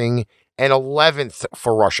passing and 11th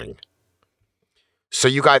for rushing. So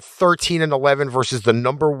you got 13 and 11 versus the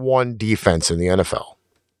number 1 defense in the NFL.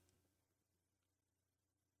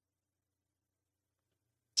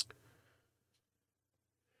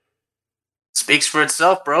 Speaks for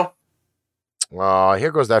itself, bro.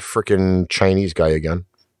 Here goes that freaking Chinese guy again.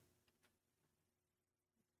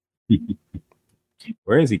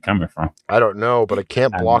 Where is he coming from? I don't know, but I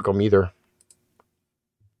can't block him either.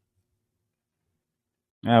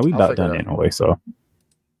 Yeah, we about done anyway, so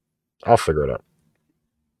I'll figure it out.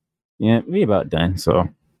 Yeah, we about done. So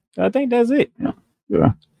I think that's it.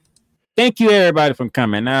 Yeah. Thank you everybody for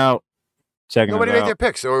coming out. Nobody made their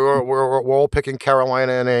picks. So we're all picking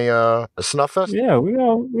Carolina in a snuff fest. Yeah, we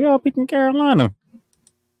all picking Carolina.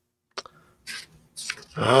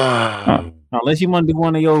 Unless you want to do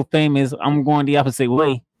one of your famous, I'm going the opposite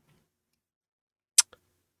way.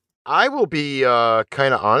 I will be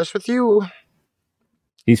kind of honest with you.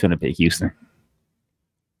 He's gonna pick Houston.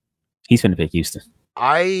 He's going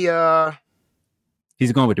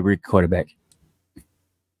with the rookie quarterback.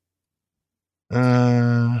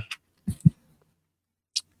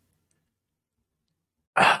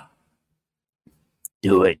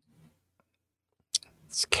 Do it.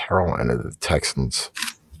 It's Carolina, the Texans.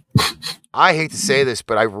 I hate to say this,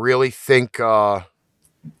 but I really think the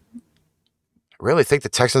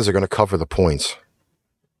Texans are going to cover the points.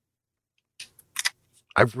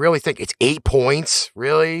 I really think it's 8 points,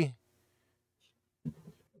 really.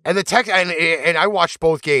 And and I watched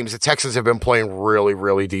both games. The Texans have been playing really,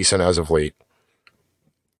 really decent as of late.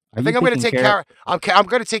 I think I'm going to take I'm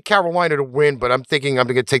going to take Carolina to win, but I'm thinking I'm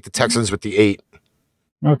going to take the Texans with the 8.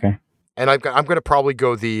 Okay. And I'm going to probably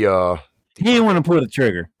go the. He didn't want to pull the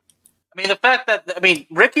trigger. I mean, the fact that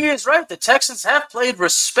Ricky is right. The Texans have played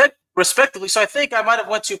respectively, so I think I might have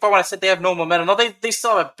went too far when I said they have no momentum. No, they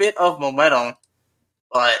still have a bit of momentum,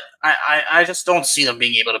 but I just don't see them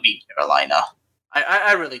being able to beat Carolina.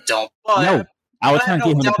 I really don't. But, no, I was trying to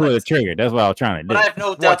get him to pull the trigger. That's what I was trying to do. But I have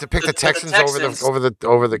no doubt to pick the Texans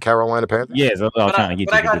over the Carolina Panthers. Yes, that's what I was trying to get.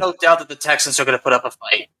 But I got no doubt that the Texans are going to put up a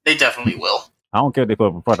fight. They definitely will. I don't care if they put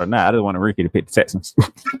up a fight or not. I just want Ricky to pick the Texans.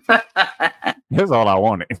 That's all I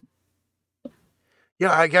wanted.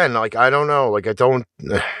 Yeah, again, I don't know. I don't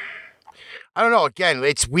know. Again,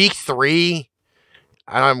 it's week 3,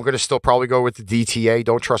 and I'm going to still probably go with the DTA.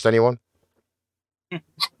 Don't trust anyone.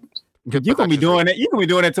 You're going to be doing it. You're going to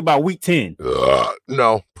be doing it to about week 10.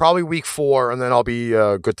 No, probably week 4, and then I'll be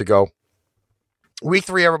good to go. Week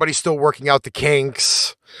 3, everybody's still working out the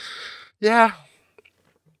kinks. Yeah.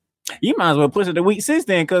 You might as well push it to week 6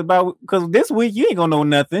 then, because this week you ain't gonna know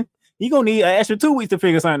nothing. You gonna need an extra 2 weeks to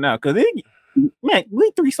figure something out. Because man,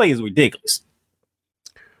 week 3 slate is ridiculous.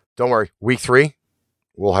 Don't worry, week 3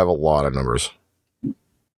 we'll have a lot of numbers.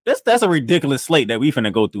 That's a ridiculous slate that we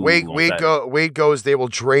finna go through. Wade goes. They will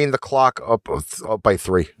drain the clock up by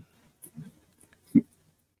 3.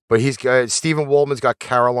 But he's got Stephen Waldman's got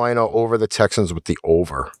Carolina over the Texans with the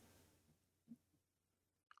over.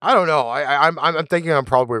 I don't know. I'm thinking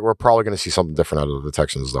we're probably going to see something different out of the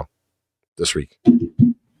Texans though this week.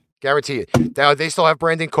 Guarantee it. They still have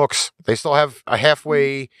Brandon Cooks. They still have a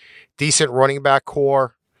halfway decent running back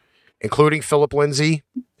core, including Phillip Lindsay.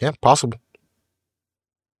 Yeah, possible.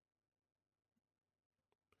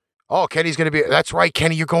 Oh, Kenny's going to be... That's right,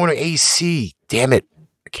 Kenny. You're going to AC. Damn it.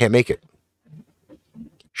 I can't make it.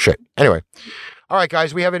 Shit. Anyway. All right,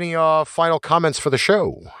 guys. We have any final comments for the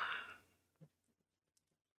show?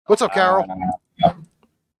 What's up, Carol?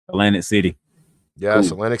 Atlantic City. Yes,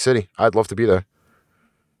 cool. Atlantic City. I'd love to be there.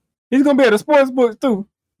 He's going to be at the sports books, too.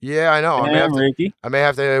 Yeah, I know. Ricky. I may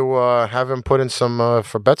have to have him put in some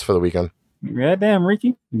for bets for the weekend. Yeah, damn,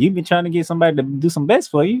 Ricky. You've been trying to get somebody to do some bets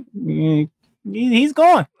for you. He's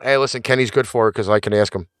going. Hey, listen, Kenny's good for it because I can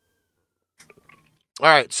ask him. All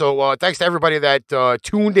right, so thanks to everybody that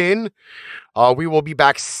tuned in. We will be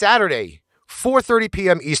back Saturday, 4:30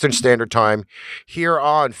 p.m. Eastern Standard Time here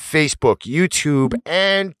on Facebook, YouTube,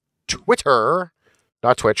 and Twitter.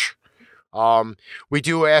 Not Twitch. We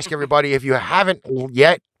do ask everybody, if you haven't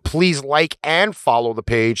yet, please like and follow the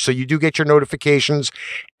page so you do get your notifications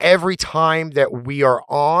every time that we are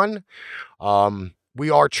on. We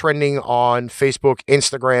are trending on Facebook,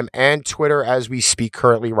 Instagram, and Twitter as we speak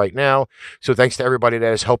currently right now. So thanks to everybody that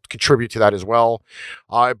has helped contribute to that as well.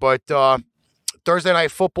 But Thursday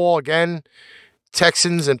Night Football, again,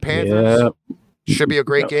 Texans and Panthers. Yep. Should be a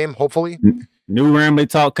great game, hopefully. New Rambley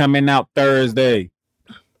Talk coming out Thursday.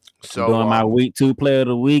 So doing my week 2 player of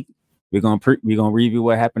the week. We're gonna review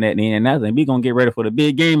what happened at the end of that, and we're gonna get ready for the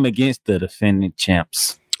big game against the defending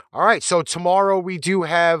champs. All right. So tomorrow we do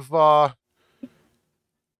have Pipe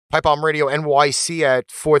Bomb Radio NYC at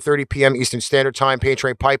 4:30 p.m. Eastern Standard Time. Pain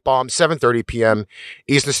Train Pipe Bomb 7:30 p.m.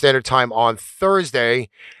 Eastern Standard Time on Thursday,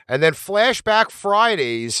 and then Flashback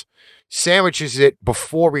Fridays sandwiches it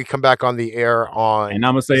before we come back on the air on. And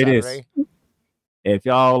I'm gonna say Saturday. This: if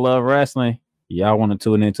y'all love wrestling, y'all want to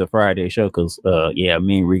tune into Friday show because me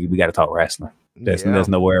and Ricky, we got to talk wrestling. There's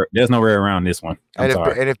nowhere around this one.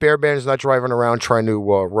 And if Bear Band is not driving around trying to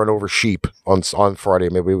run over sheep on Friday,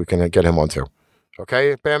 maybe we can get him on too.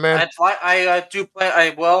 Okay, Bear Man. I do plan.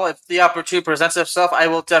 I will, if the opportunity presents itself, I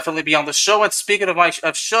will definitely be on the show. And speaking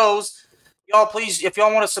of shows, y'all, please, if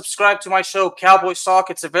y'all want to subscribe to my show, Cowboy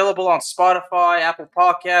Sock, it's available on Spotify, Apple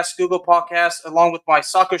Podcasts, Google Podcasts, along with my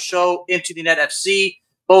soccer show, Into the Net FC.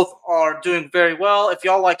 Both are doing very well. If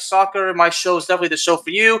y'all like soccer, my show is definitely the show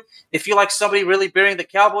for you. If you like somebody really burying the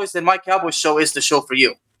Cowboys, then my Cowboys show is the show for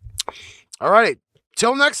you. All right.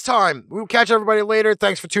 Till next time. We'll catch everybody later.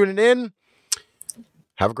 Thanks for tuning in.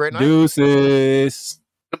 Have a great night. Deuces.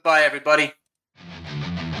 Goodbye, everybody.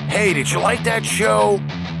 Hey, did you like that show?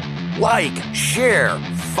 Like, share,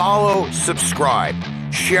 follow, subscribe.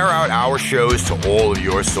 Share out our shows to all of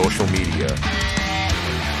your social media.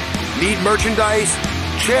 Need merchandise?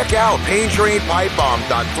 Check out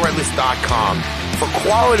paintrainpipebomb.threadless.com for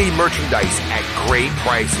quality merchandise at great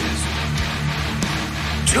prices.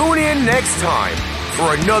 Tune in next time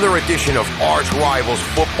for another edition of Arch Rivals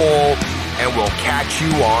Football, and we'll catch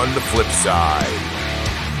you on the flip side.